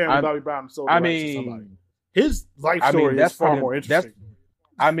that. Apparently, Bobby Brown sold the rights to somebody. His life story is far more interesting.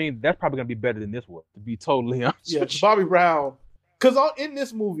 That's probably going to be better than this one, to be totally honest. Yeah, Bobby Brown. Because in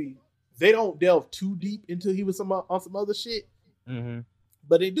this movie, they don't delve too deep until he was on some other shit. Mm-hmm.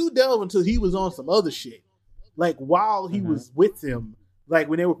 But they do delve until he was on some other shit. Like, while he was with them, like,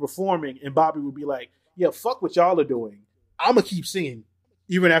 when they were performing, and Bobby would be like, yeah, fuck what y'all are doing. I'm going to keep singing,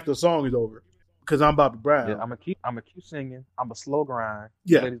 even after the song is over. Because I'm Bobby Brown. Yeah, I'm gonna keep singing. I'm a slow grind.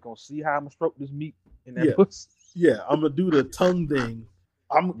 Yeah. The lady's going to see how I'm going to stroke this meat in that pussy. Yeah, I'm going to do the tongue thing.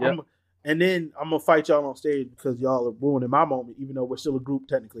 And then I'm going to fight y'all on stage because y'all are ruining my moment, even though we're still a group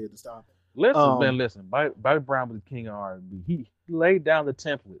technically at this time. Listen. Bobby Brown was the king of R&B. He laid down the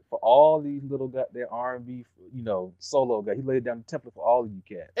template for all these little goddamn R&B, solo guys. He laid down the template for all of you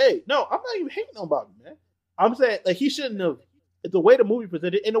cats. Hey, no, I'm not even hating on Bobby, man. I'm saying, like, he shouldn't have, the way the movie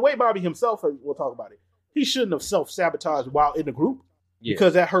presented, and the way Bobby himself, we'll talk about it, he shouldn't have self-sabotaged while in the group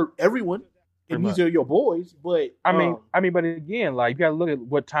because that hurt everyone. And these are your boys, but I mean, but again, like, you gotta look at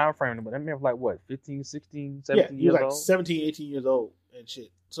what time frame. But I mean, like, what, 15, 16, 17 years like old? 17, 18 years old and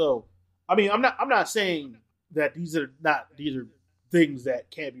shit. So, I mean, I'm not saying that these are things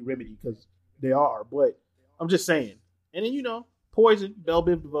that can't be remedied because they are, but I'm just saying. And then, Poison, Belle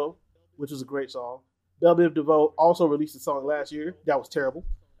Biv DeVoe, which was a great song. Belle Biv DeVoe also released a song last year that was terrible.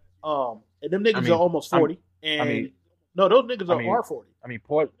 And them niggas are almost 40. No, those niggas are 40.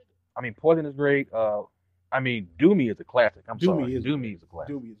 Poison is great. Do Me is a classic. Do Me is a classic.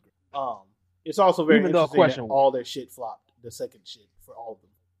 Do Me is great. It's also very interesting that all their shit flopped. The second shit for all of them.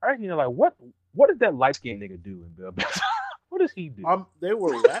 Right? What does that light skinned nigga do in Belle Biv? What does he do? They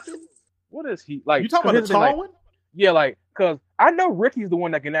were rapping. What is he like? You talking about the tall one? Yeah, like, because I know Ricky's the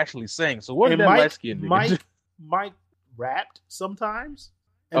one that can actually sing. So what did that light skinned nigga do? Mike rapped sometimes,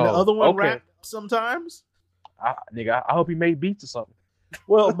 and the other one rapped sometimes. I hope he made beats or something.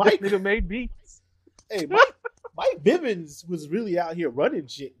 Well, Mike nigga made beats. Hey, Mike Bivens was really out here running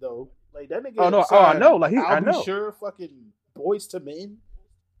shit though. Like that nigga. I know. Like I know. Sure, fucking Boys to Men.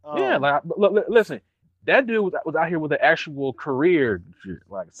 Yeah, like look, listen. That dude was out here with an actual career,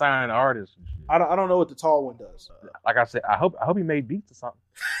 like signing artists and shit. I don't know what the tall one does. Like I said, I hope he made beats or something.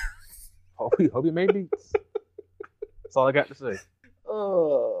 Hope he made beats. That's all I got to say.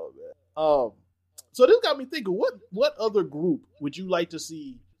 Oh man. So this got me thinking. What other group would you like to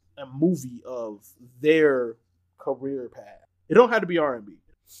see a movie of their career path? It don't have to be R&B.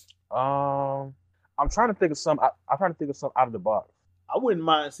 I'm trying to think of some. I'm trying to think of some out of the box. I wouldn't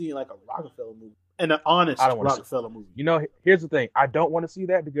mind seeing like a Rockefeller movie and an honest Rockefeller movie. You know, here's the thing. I don't want to see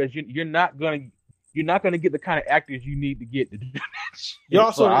that because you're not gonna get the kind of actors you need to get to do that. You're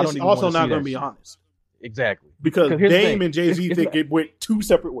also not gonna be honest. Exactly. Because Dame and Jay-Z think it went two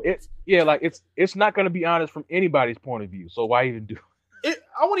separate ways. It's not gonna be honest from anybody's point of view. So why even do it?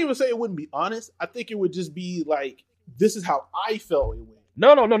 I wouldn't even say it wouldn't be honest. I think it would just be like, this is how I felt it went.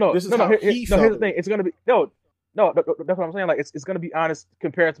 No. This is how he felt. Here's the thing. It's gonna be no. That's what I'm saying. Like it's gonna be honest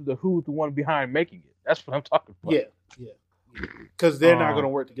compared to who's the one behind making it. That's what I'm talking about. Yeah. Because they're not gonna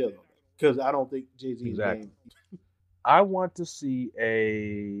work together. Because I don't think Jay-Z is Dame. I want to see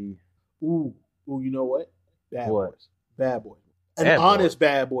a Ooh, you know what? Bad Boys. An honest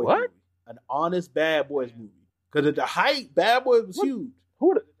Bad Boys what? movie. An honest Bad Boys movie. Because at the height, Bad Boys was huge.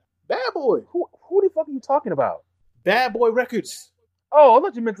 Bad Boy. Who the fuck are you talking about? Bad Boy Records. Oh, I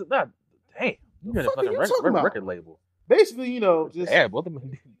thought you meant to. Damn, you meant a fuck are fucking you talking record label. Basically, just Yeah, both of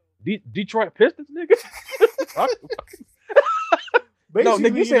them. Detroit Pistons, nigga. No,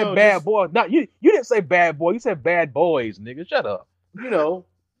 nigga, you said Bad Boy. No, you didn't say Bad Boy. You said Bad Boys, nigga. Shut up.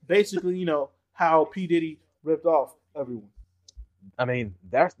 Basically, how P. Diddy ripped off everyone. I mean,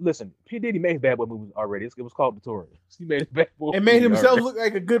 listen. P. Diddy made Bad Boy movies already. It was called Notorious. He made a Bad Boy. And made himself look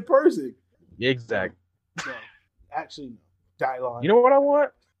like a good person. Yeah, exactly. So, actually, no. Dialogue. You know what I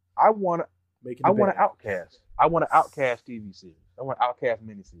want? I want an Outcast. I want an Outcast TV series. I want an Outcast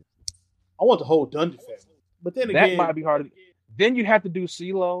miniseries. I want the whole Dungeon family. But then again, that might be hard. Then you'd have to do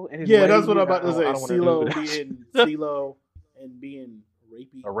CeeLo and his yeah, that's what I'm about to say. CeeLo being CeeLo and being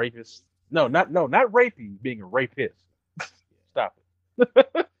rapey. A rapist. No, not rapey. Being a rapist. Stop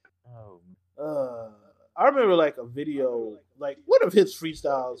it. I remember like a video, like one of his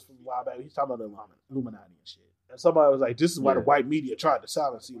freestyles from a while back. He's talking about the Illuminati and shit. And somebody was like, "This is why the white media tried to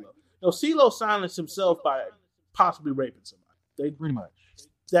silence CeeLo." No, CeeLo silenced himself by possibly raping somebody. Pretty much.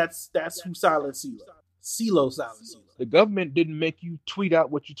 That's who silenced CeeLo. CeeLo silenced CeeLo. The government didn't make you tweet out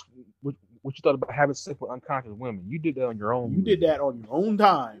what you thought about having sex with unconscious women. You did that on your own. You did that on your own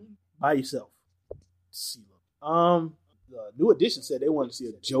time by yourself. CeeLo. The New Edition said they wanted to see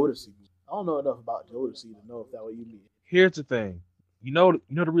a Jodeci movie. I don't know enough about Jodeci to know if that's what you mean. Here's the thing. You know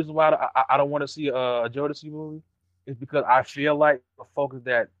the reason why I don't want to see a Jodeci movie is because I feel like the focus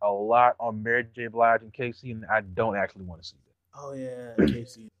that a lot on Mary J. Blige and Casey, and I don't actually want to see that. Oh yeah,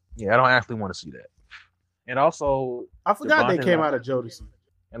 Casey. Yeah, I don't actually want to see that. And also, I forgot they came out of Jodeci.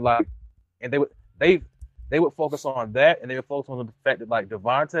 And they would focus on that, and they would focus on the fact that like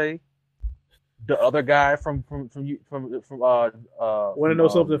Devontae, the other guy from want to know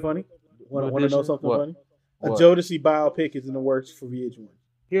something funny? Want to know something funny? A Jodeci biopic is in the works for VH1.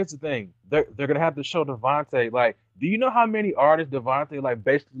 Here's the thing: they're gonna have to show Devontae. Like, do you know how many artists Devontae like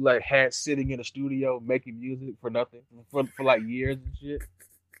basically like had sitting in a studio making music for nothing for like years and shit?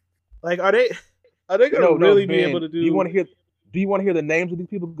 Like, are they gonna really be able to do? Do you want to hear the names of these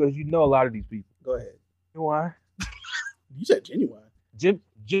people? Because you know a lot of these people. Go ahead. Genuine. You said Genuine.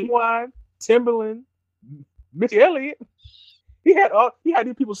 Genuine, Timberland, Missy Elliott. He had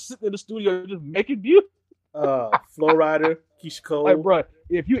these people sitting in the studio just making music. Flo Rida, Keisha Cole. Like, bro,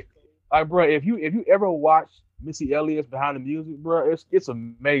 if you ever watch Missy Elliott's Behind the Music, bro, it's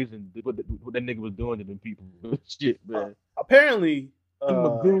amazing what that nigga was doing to them people. Shit, man. Apparently,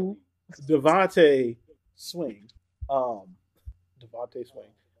 Magoo. Devontae Swing. The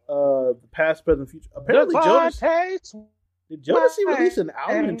past, present, future. Apparently, did Jodeci release an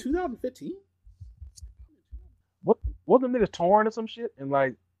album in 2015? Wasn't them niggas torn or some shit? And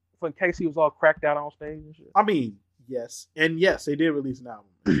like, in case he was all cracked out on stage and shit. I mean, yes, and yes, they did release an album.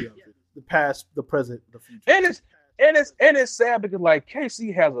 The past, the present, the future. And it's sad because like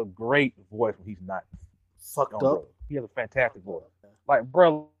KC has a great voice when he's not fucked up. Road. He has a fantastic voice. Like,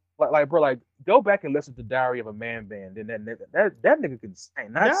 bro, go back and listen to Diary of a Man Band. And that nigga can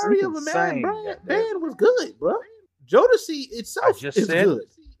sing. Diary of a Man Band was good, bro. Jodeci itself is good.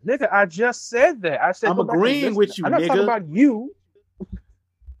 Nigga, I just said that. I said I'm agreeing with you, I'm not talking about you.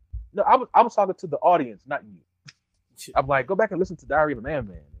 No, I was talking to the audience, not you. I'm like, go back and listen to Diary of a Man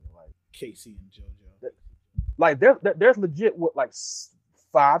Band. Like Casey and JoJo. Like there's legit like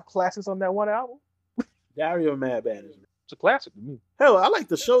 5 classics on that one album. Diary of a Man Band is it's a classic to me. Hell, I like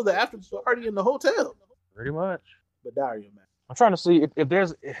the show The After Party in the Hotel. Pretty much. But Diary of a Man. I'm trying to see if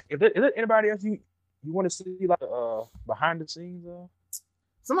there's anybody else you want to see like behind the scenes of.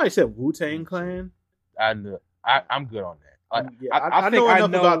 Somebody said Wu-Tang Clan. I'm good on that. I know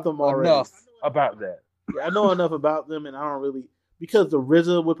enough about them already. Enough about that. Yeah, I know enough about them, and I don't really, because the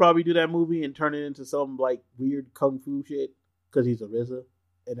RZA would probably do that movie and turn it into some like weird kung fu shit because he's a RZA,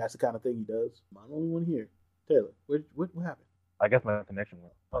 and that's the kind of thing he does. I'm the only one here. Taylor, what happened? I guess my connection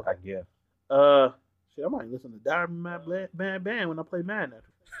went. Okay. I guess. Shit, I might listen to Diamond Band when I play Madden.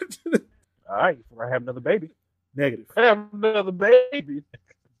 All right, I have another baby. Negative. I have another baby.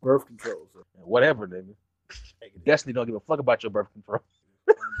 Birth control. So. Whatever, nigga. Destiny don't give a fuck about your birth control.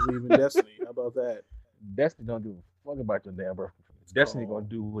 I believe in Destiny. How about that? Destiny don't give a fuck about your damn birth control. Destiny gonna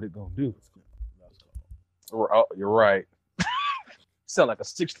do what it gonna do. Oh, you're right. Sound like a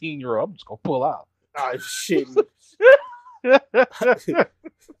 16-year-old. I'm just gonna pull out. Ah, shit.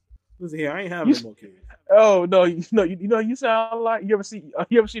 Listen here, I ain't having no more kids. Oh no, you sound like you ever seen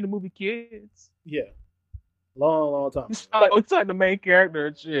the movie Kids? Yeah, long time. You sound like the main character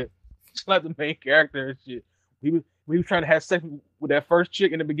and shit. You sound like the main character and shit. We was trying to have sex with that first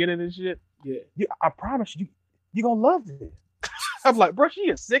chick in the beginning and shit. Yeah, I promise you gonna love this. I'm like, bro, she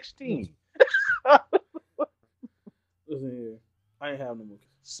is 16. Listen here, I ain't having no more kids.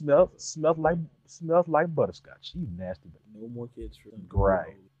 Smells like butterscotch. You nasty baby. No more kids for them.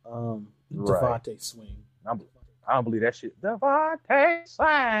 Right. Devontae Swing. I don't believe that shit. Devontae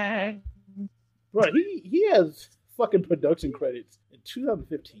Swing. Bro, he has fucking production credits in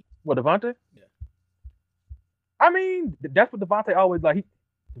 2015. What, Devontae? Yeah. I mean, that's what Devontae always like.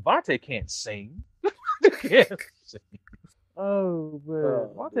 Devontae can't sing. Can't sing. Oh man,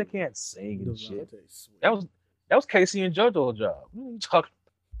 Devontae can't sing and shit. Swing. That was Casey and JoJo's job. What are you talking?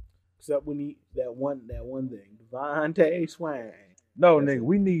 Except we need that one thing, Devontae Swing. No, nigga,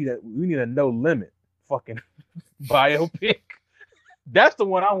 we need a No Limit fucking biopic. That's the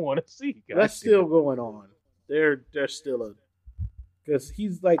one I want to see. That's still going on. They're still because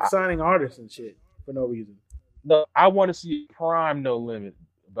he's like signing artists and shit for no reason. No, I want to see prime No Limit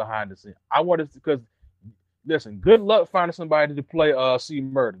behind the scene. I want to because listen, good luck finding somebody to play C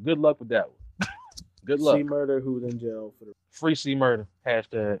Murder. Good luck with that one. Good luck. C Murder, who's in jail for the free C Murder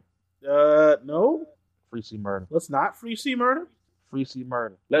hashtag. No. Free C Murder. Let's not free C Murder. Free C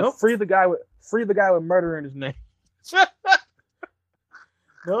Murder. Let's free the guy with murder in his name.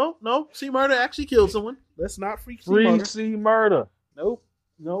 No. C Murder actually killed someone. Let's not free C Free Murder. C Murder. Nope.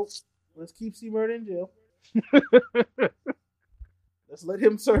 Let's keep C Murder in jail. Let's let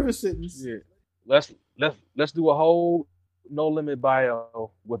him serve a sentence. Yeah. Let's do a whole No Limit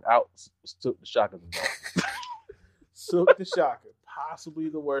bio without Silk the Shocker involved. Silk the Shocker, possibly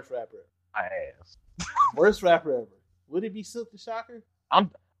the worst rapper ever. My ass. Worst rapper ever. Would it be Silk the Shocker?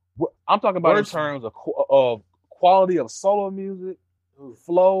 I'm talking about in terms of quality of solo music,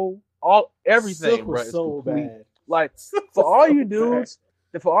 flow, everything. Silk was so bad. Like for all you dudes,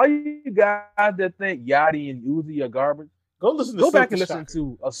 for all you guys that think Yachty and Uzi are garbage, go back and listen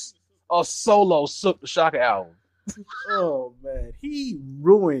to a solo Silk the Shocker album. Oh man, he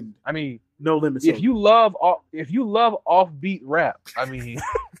ruined. I mean, No Limit. If you love offbeat rap, I mean,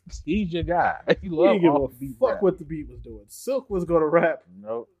 he's your guy. If you love offbeat fuck rap, what the beat was doing. Silk was gonna rap.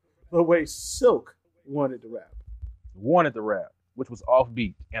 No, the way Silk wanted to rap. Which was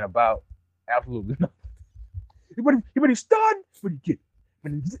offbeat and about absolutely nothing. Everybody stunned. What do you get?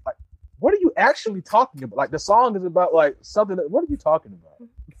 What are you actually talking about? Like the song is about like something. What are you talking about?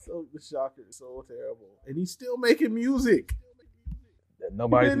 So the Shocker is so terrible, and he's still making music. That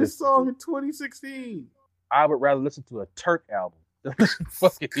nobody's he made a song in 2016. I would rather listen to a Turk album than listen to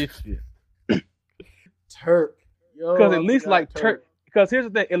fucking his shit. Turk, because at least like Turk. Because here's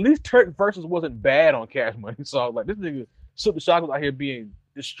the thing: at least Turk versus wasn't bad on Cash Money. So like this nigga, Silk the Shocker was out here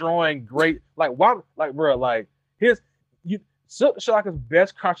destroying great. Like why? Like bro, like Silk the Shocker's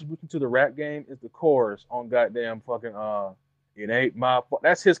best contribution to the rap game is the chorus on goddamn fucking It Ain't My Fault.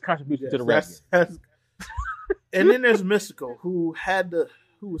 That's his contribution to the rap game. And then there's Mystical, who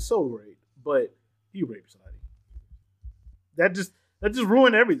was so raped, but he raped somebody. That just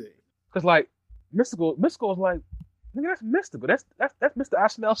ruined everything. Cause like Mystical is like, nigga, that's Mystical. That's Mr. I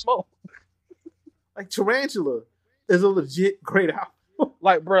Smell Smoke. Like Tarantula is a legit great album.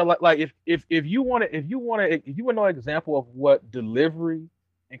 Like bro, like if you want to know an example of what delivery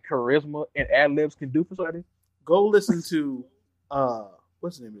and charisma and ad libs can do for somebody, go listen to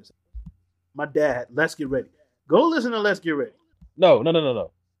what's the name of this? My Dad. Let's Get Ready. Go listen to Let's Get Ready. No.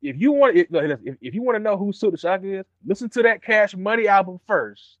 If you want to know who Silk the Shocker is, listen to that Cash Money album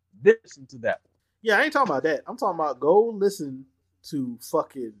first. Listen to that one. Yeah, I ain't talking about that. I'm talking about go listen to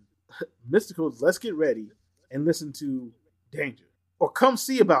fucking Mystical's Let's Get Ready and listen to Danger. Or Come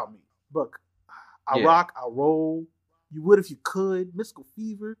See About Me. Look, I rock, I roll, You Would If You Could, Mystical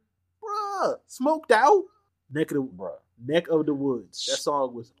Fever, bruh, Smoked Out, Neck of the Woods. That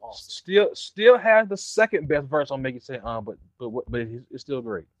song was awesome. Still has the second best verse on Make You Say but it's still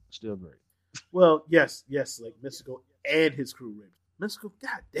great. Still great. Well, yes, like Mystical and his crew ripped. Mystical,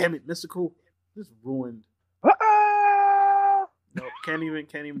 god damn it, Mystical, just ruined. No, can't even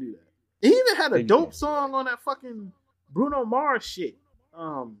do that. He even had a dope song on that fucking Bruno Mars shit.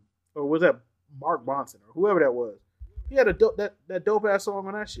 Or was that Mark Bonson or whoever that was? He had a dope ass song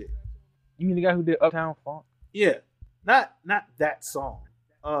on that shit. You mean the guy who did Uptown Funk? Yeah, not that song.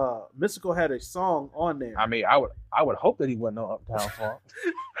 Mystical had a song on there. I mean, I would hope that he wasn't on Uptown Funk.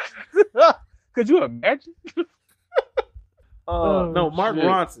 Could you imagine? No, Mark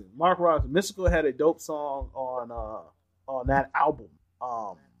Ronson. Mark Ronson. Mystical had a dope song on that album.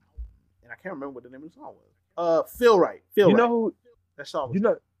 And I can't remember what the name of the song was. Feel Right. You know who? That song. You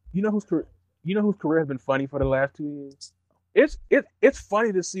know whose career has been funny for the last 2 years. It's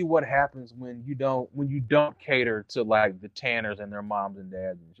funny to see what happens when you don't cater to like the Tanners and their moms and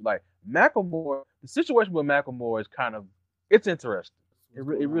dads. Like Macklemore, the situation with Macklemore is it's interesting. It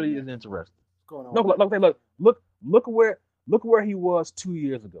really is interesting. What's going on? Look where he was 2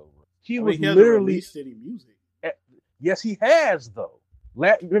 years ago. He hasn't released any music. Yes, he has though.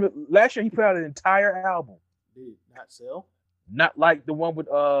 Last year he put out an entire album. Did it not sell? Not like the one with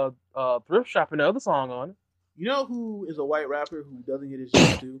Thrift Shop and the other song on it. You know who is a white rapper who doesn't get his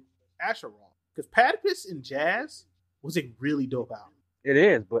due too? Asher Roth. Because Platypus and Jazz was a really dope album. It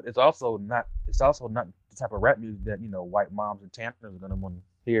is, but it's also not the type of rap music that white moms and Tanners are gonna want to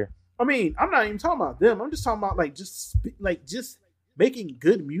hear. I mean, I'm not even talking about them. I'm just talking about just making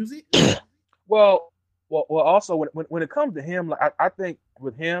good music. Well, also when it comes to him, like I think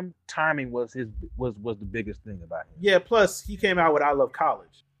with him, timing was the biggest thing about him. Yeah. Plus, he came out with I Love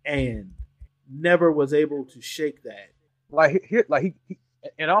College and never was able to shake that.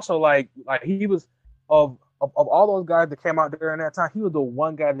 And also he was of all those guys that came out during that time, he was the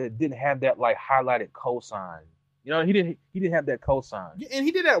one guy that didn't have that like highlighted cosign. He didn't have that cosign. And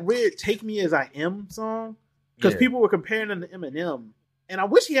he did that weird "Take Me As I Am" song because people were comparing him to Eminem. And I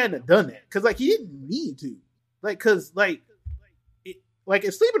wish he hadn't done that because he didn't need to. If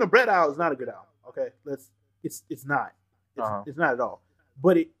Sleeping the Bread Out is not a good album. Okay, it's not. It's not at all.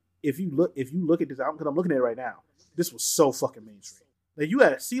 But if you look at this album, because I'm looking at it right now, this was so fucking mainstream. Like you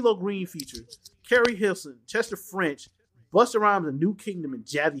had a CeeLo Green feature, Carrie Hilson, Chester French, Busta Rhymes, and New Kingdom, and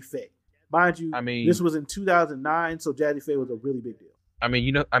Jazzy Faye. Mind you, this was in 2009, so Jazzy Faye was a really big deal. But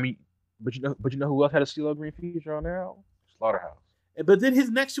you know who else had a CeeLo Green feature on their album? Slaughterhouse. But then his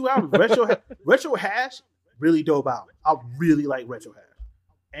next two albums, Retro Hash, really dope album. I really like Retro Hash.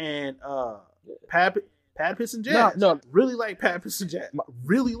 And Platypus and Jazz. No. Really like Platypus and Jazz.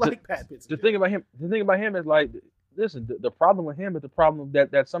 Really like Platypus. The thing about him is like, listen, the problem with him is the problem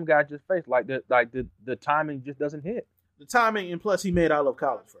that some guy just faced. Like the timing just doesn't hit. The timing, and plus he made I Love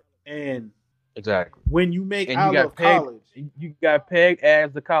College first. And exactly. When you make I Love College, you got pegged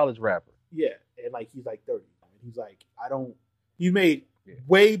as the college rapper. Yeah, and he's 30. And he's like, he made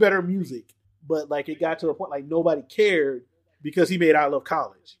way better music, but it got to the point nobody cared because he made I Love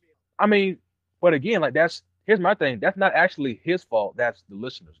College. I mean, but again, here's my thing. That's not actually his fault. That's the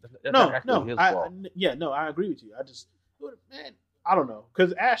listeners. That's not actually his fault. I agree with you. I don't know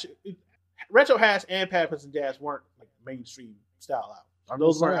because Retro Hash and Platypus and Jazz weren't mainstream style albums.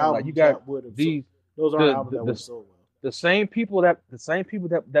 Those weren't albums that would have. Those aren't albums that would sold well. The same people that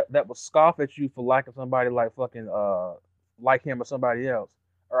will scoff at you for liking somebody like fucking like him or somebody else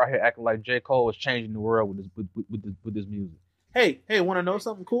are out here acting like J. Cole is changing the world with this music. Hey, want to know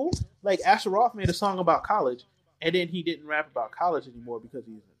something cool? Asher Roth made a song about college, and then he didn't rap about college anymore because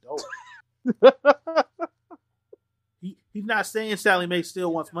he's an adult. He's not saying Sally Mae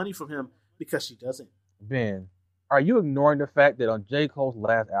still wants money from him because she doesn't. Ben, are you ignoring the fact that on J. Cole's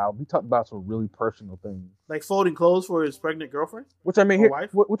last album, he talked about some really personal things, like folding clothes for his pregnant girlfriend? Here's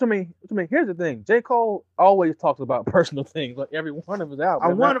the thing: J. Cole always talks about personal things on every one of his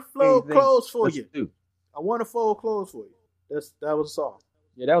albums. I want to fold clothes for you. I want to fold clothes for you. That was a song.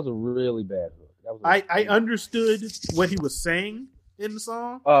 Yeah, that was a really bad hook. I understood what he was saying in the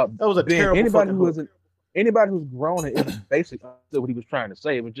song. That was a terrible anybody who's grown and is basically understood what he was trying to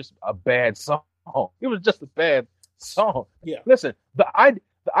say. It was just a bad song. It was just a bad song. Yeah. Listen, the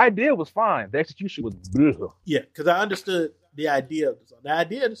idea was fine. The execution was bleh. Yeah, because I understood the idea of the song. The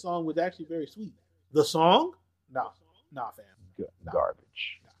idea of the song was actually very sweet. The song, nah, fam.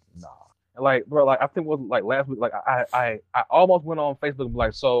 Garbage. Nah. And I think it was last week. I almost went on Facebook and be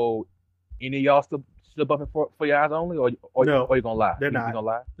like, so any of y'all still buffing for your eyes only, or no, or you gonna lie? They're not. You gonna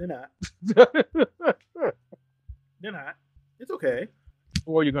lie? They're not. They're not. It's okay.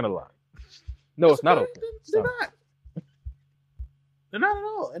 Or you're gonna lie. No, it's not okay. They're not. They're not at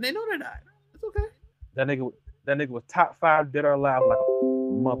all, and they know they're not. It's okay. That nigga was top 5 dead or alive like a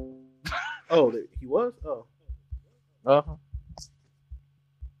month. Oh, he was. Oh, Uh-huh.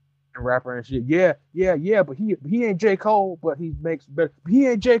 And rapper and shit. Yeah. But he ain't J. Cole, but he makes better. He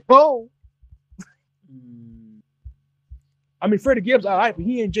ain't J. Cole. I mean, Freddie Gibbs, all right, but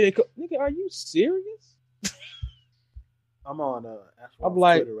he ain't J. Cole. Nigga, are you serious? I'm on I'm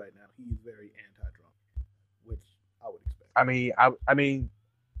like, Twitter right now. He's very anti-Trump, which I would expect. I mean,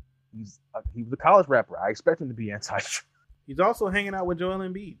 he was a college rapper. I expect him to be anti. He's also hanging out with Joel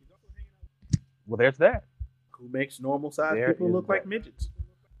Embiid. Well, there's that. Who makes normal sized people look like midgets?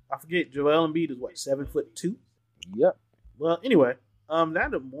 I forget. Joel Embiid is what, 7'2"? Yep. Well, anyway,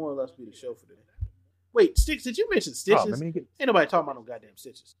 that'll more or less be the show for today. Wait, Sticks, did you mention Stitches? Ain't nobody talking about no goddamn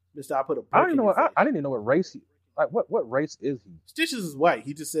Stitches. Mister, I put a. I don't even know. I didn't even know what race he. Like, what race is he? Stitches is white.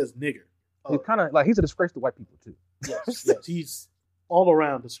 He just says nigger. He's kind of like he's a disgrace to white people too. Yes, yes, he's all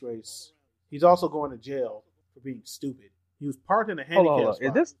around disgrace. He's also going to jail for being stupid. He was parked in a handicap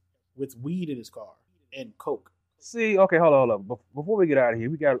spot with weed in his car and coke. See, okay, hold on. Before we get out of here,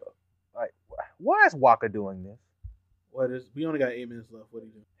 we got like, why is Waka doing this? What is? We only got 8 minutes left. What are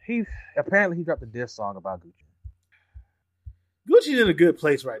you doing? He dropped a diss song about Gucci. Gucci's in a good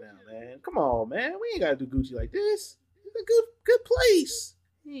place right now, man. Come on, man. We ain't gotta do Gucci like this. It's a good place.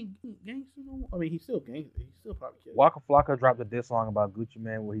 He ain't gangster no more. I mean, he's still gangster. He's still probably killed. Waka Flocka dropped a diss song about Gucci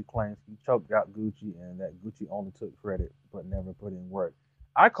Mane where he claims he choked out Gucci and that Gucci only took credit but never put in work.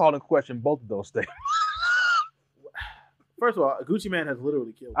 I called in question both of those statements. First of all, Gucci Mane has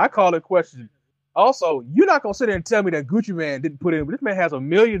literally killed him. I called in question. Also, you're not gonna sit there and tell me that Gucci Mane didn't put in, but this man has a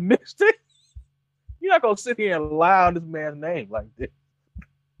million mixtapes. You're not gonna sit here and lie on this man's name like this.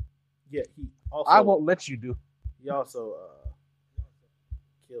 Yeah, he also. I won't let you do. He also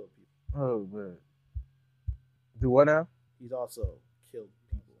killed people. Oh man. Do what now? He's also killed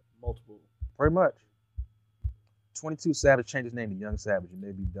people. Multiple. Pretty much. 22 Savage changed his name to Young Savage and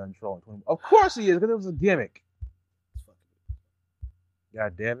may be done trolling. Of course he is, because it was a gimmick.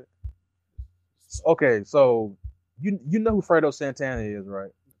 God damn it. Okay, so you know who Fredo Santana is,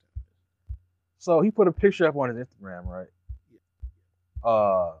 right? So he put a picture up on his Instagram, right?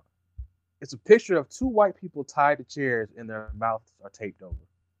 It's a picture of 2 white people tied to chairs and their mouths are taped over.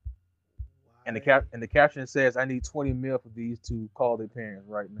 And the caption says, "I need 20 mil for these to call their parents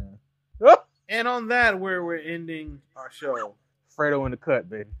right now." And on that, where we're ending our show. Fredo in the cut,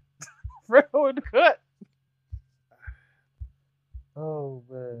 baby. Fredo in the cut. Oh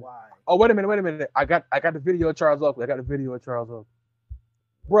man. Why? Oh, wait a minute. I got the video of Charles Oakley.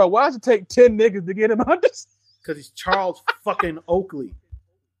 Bro, why does it take 10 niggas to get him out this? Because he's Charles fucking Oakley.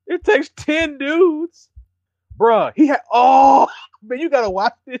 It takes 10 dudes. Bruh, man, you gotta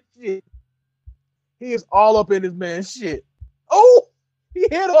watch this shit. He is all up in this man's shit. Oh, he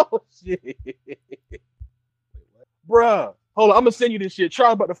hit all shit. Bruh, hold on, I'm gonna send you this shit.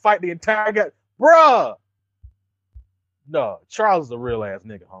 Charles about to fight the entire guy. Bruh. No, Charles is a real ass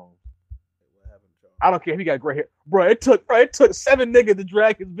nigga, Holmes. What happened, Charles? I don't care if he got gray hair. Bro, it took 7 niggas to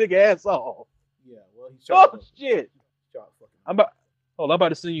drag his big ass off. Yeah, well, he's Charles. Oh shit. Charles fucking. I'm about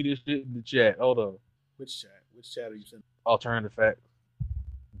to send you this shit in the chat. Hold on. Which chat? Which chat are you sending? Alternative facts.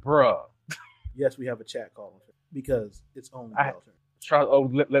 Bruh. Yes, we have a chat call because it's only the alternative.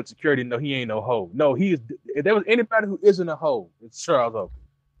 Charles let security know he ain't no hoe. No, he is. If there was anybody who isn't a hoe, it's Charles Oakley.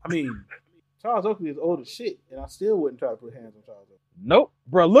 I mean, Charles Oakley is old as shit, and I still wouldn't try to put hands on Charles Oakley. Nope,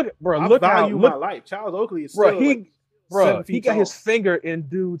 bro. Look I value my life. Charles Oakley is still he got his finger in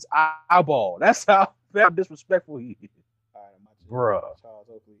dude's eyeball. That's how disrespectful he is. All right, bro. Charles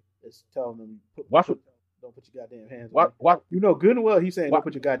Oakley is telling them, don't put your goddamn hands on me. You know good and well he's saying don't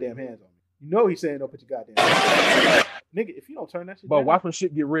put your goddamn hands on me. You know he's saying don't put your goddamn hands on me. Nigga, if you don't turn that shit down. Watch when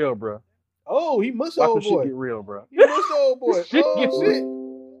shit get real, bro. Oh, he mushed old boy. Watch when shit get real, bro. He mushed old boy. Shit.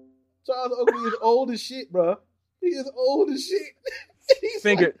 Charles Oakley is old as shit, bro. He is old as shit.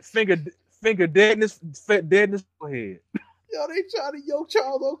 finger dead in his forehead. Yo, they trying to yoke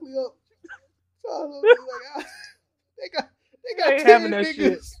Charles Oakley up. Charles Oakley like, they got 10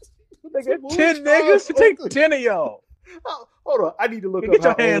 niggas. They got 10 niggas to take 10 of y'all. Oh, hold on, I need to look up. Get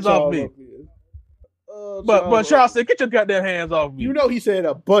your hands off me. But Charles said, "Get your goddamn hands off me." You know he said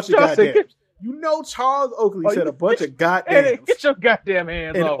a bunch of goddamn. You know Charles Oakley said a bunch of goddamn. Get your goddamn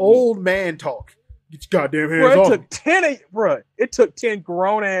hands off me. An old man talk. Get your goddamn hands off me. It took 10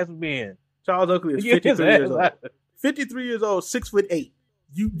 grown ass men. Charles Oakley is 53 years old. 53 years old, 6'8".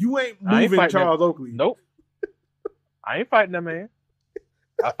 You ain't moving Charles Oakley. Nope. I ain't fighting that man.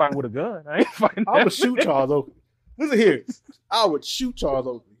 I fight with a gun. I ain't fighting. I'm gonna shoot Charles Oakley. Listen here. I would shoot Charles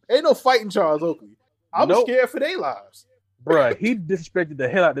Oakley. Ain't no fighting Charles Oakley. I'm scared for their lives. Bruh, he disrespected the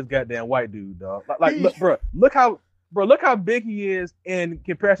hell out of this goddamn white dude, dog. Look how big he is in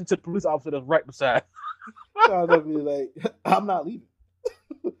comparison to the police officer that's right beside. Charles Oakley is like, I'm not leaving.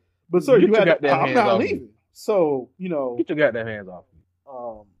 But sir, you had to, I'm not leaving. So, get your goddamn hands off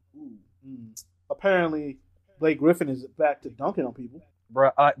me. Apparently, Blake Griffin is back to dunking on people.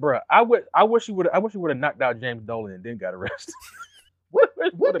 I wish he would have knocked out James Dolan and then got arrested.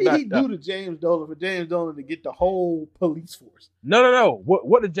 What did he do to James Dolan for James Dolan to get the whole police force? No.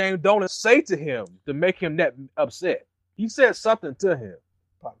 What did James Dolan say to him to make him that upset? He said something to him.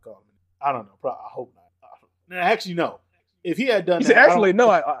 Probably called him. I don't know. I hope not. Actually, no. If he had done that, actually, no.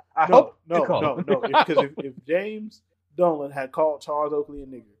 I hope no. Because if James Dolan had called Charles Oakley a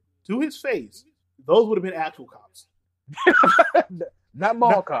nigger to his face, those would have been actual cops. Not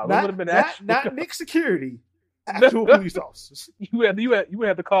mall cops. Those would have been actual not Nick Security. Actual police officers. You would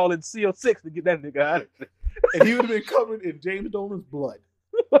have to call in CO6 to get that nigga out of there. And he would have been covered in James Dolan's blood.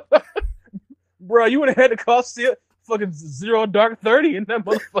 Bro, you would have had to call fucking 0 Dark 30 in that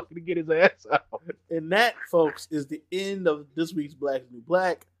motherfucker to get his ass out. And that, folks, is the end of this week's Black is New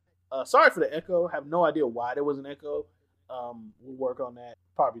Black. Sorry for the echo. I have no idea why there was an echo. We'll work on that.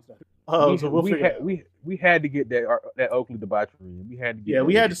 Probably not. We had to get that Oakley debauchery. We had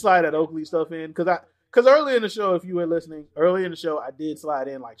to slide that Oakley stuff in because early in the show, if you were listening, I did slide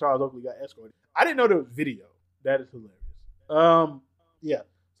in like Charles Oakley got escorted. I didn't know there was video. That is hilarious. Yeah.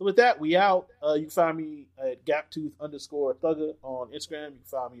 So with that, we out. You can find me at gaptooth_thugger on Instagram. You can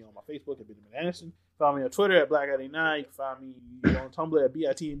find me on my Facebook at Benjamin Anderson. Find me on Twitter at Black89. You can find me on Tumblr at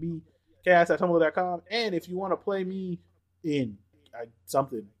bitnbcast@tumblr.com. And if you want to play me in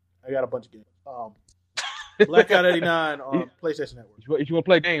something, I got a bunch of games. Blackout89 on PlayStation Network. If you want to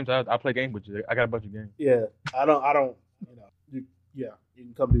play games, I'll play games with you. I got a bunch of games. Yeah, I don't. You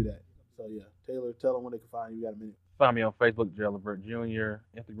can come do that. So yeah, Taylor, tell them when they can find you. You got a minute. Find me on Facebook, Gerald Levert Jr.,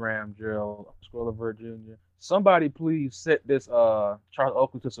 Instagram, Gerald_Levert Jr. Somebody please set this Charles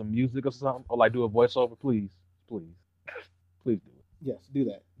Oakley to some music or something, or like do a voiceover, please do it. Yes, do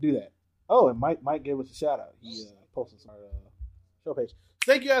that. Oh, and Mike gave us a shout out. He posted on our show page.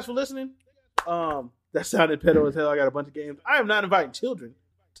 Thank you guys for listening. That sounded pedo as hell. I got a bunch of games. I am not inviting children.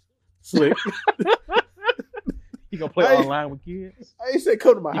 Slick. You gonna play online with kids? I ain't said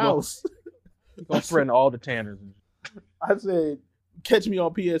come to my house. You gonna threaten all the Tanners. I said catch me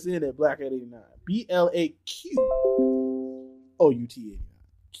on PSN at Black89. BLAQOUT89.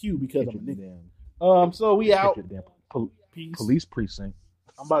 Q because I'm a nigga. So we out. Peace. Police precinct.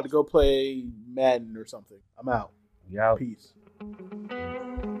 I'm about to go play Madden or something. I'm out. We out. Peace.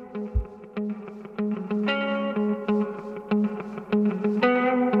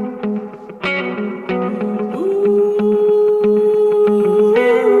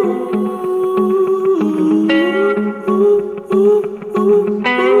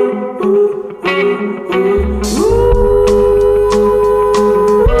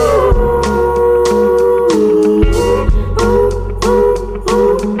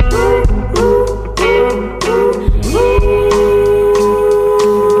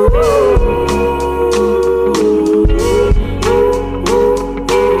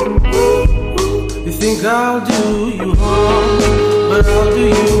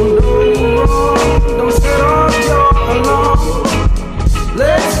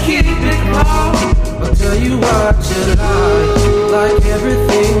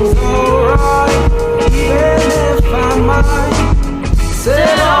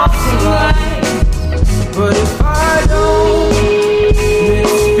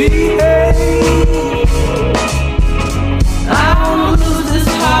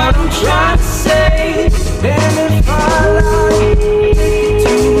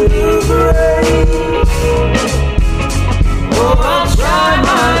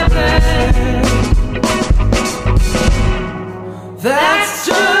 That's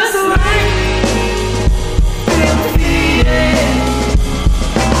just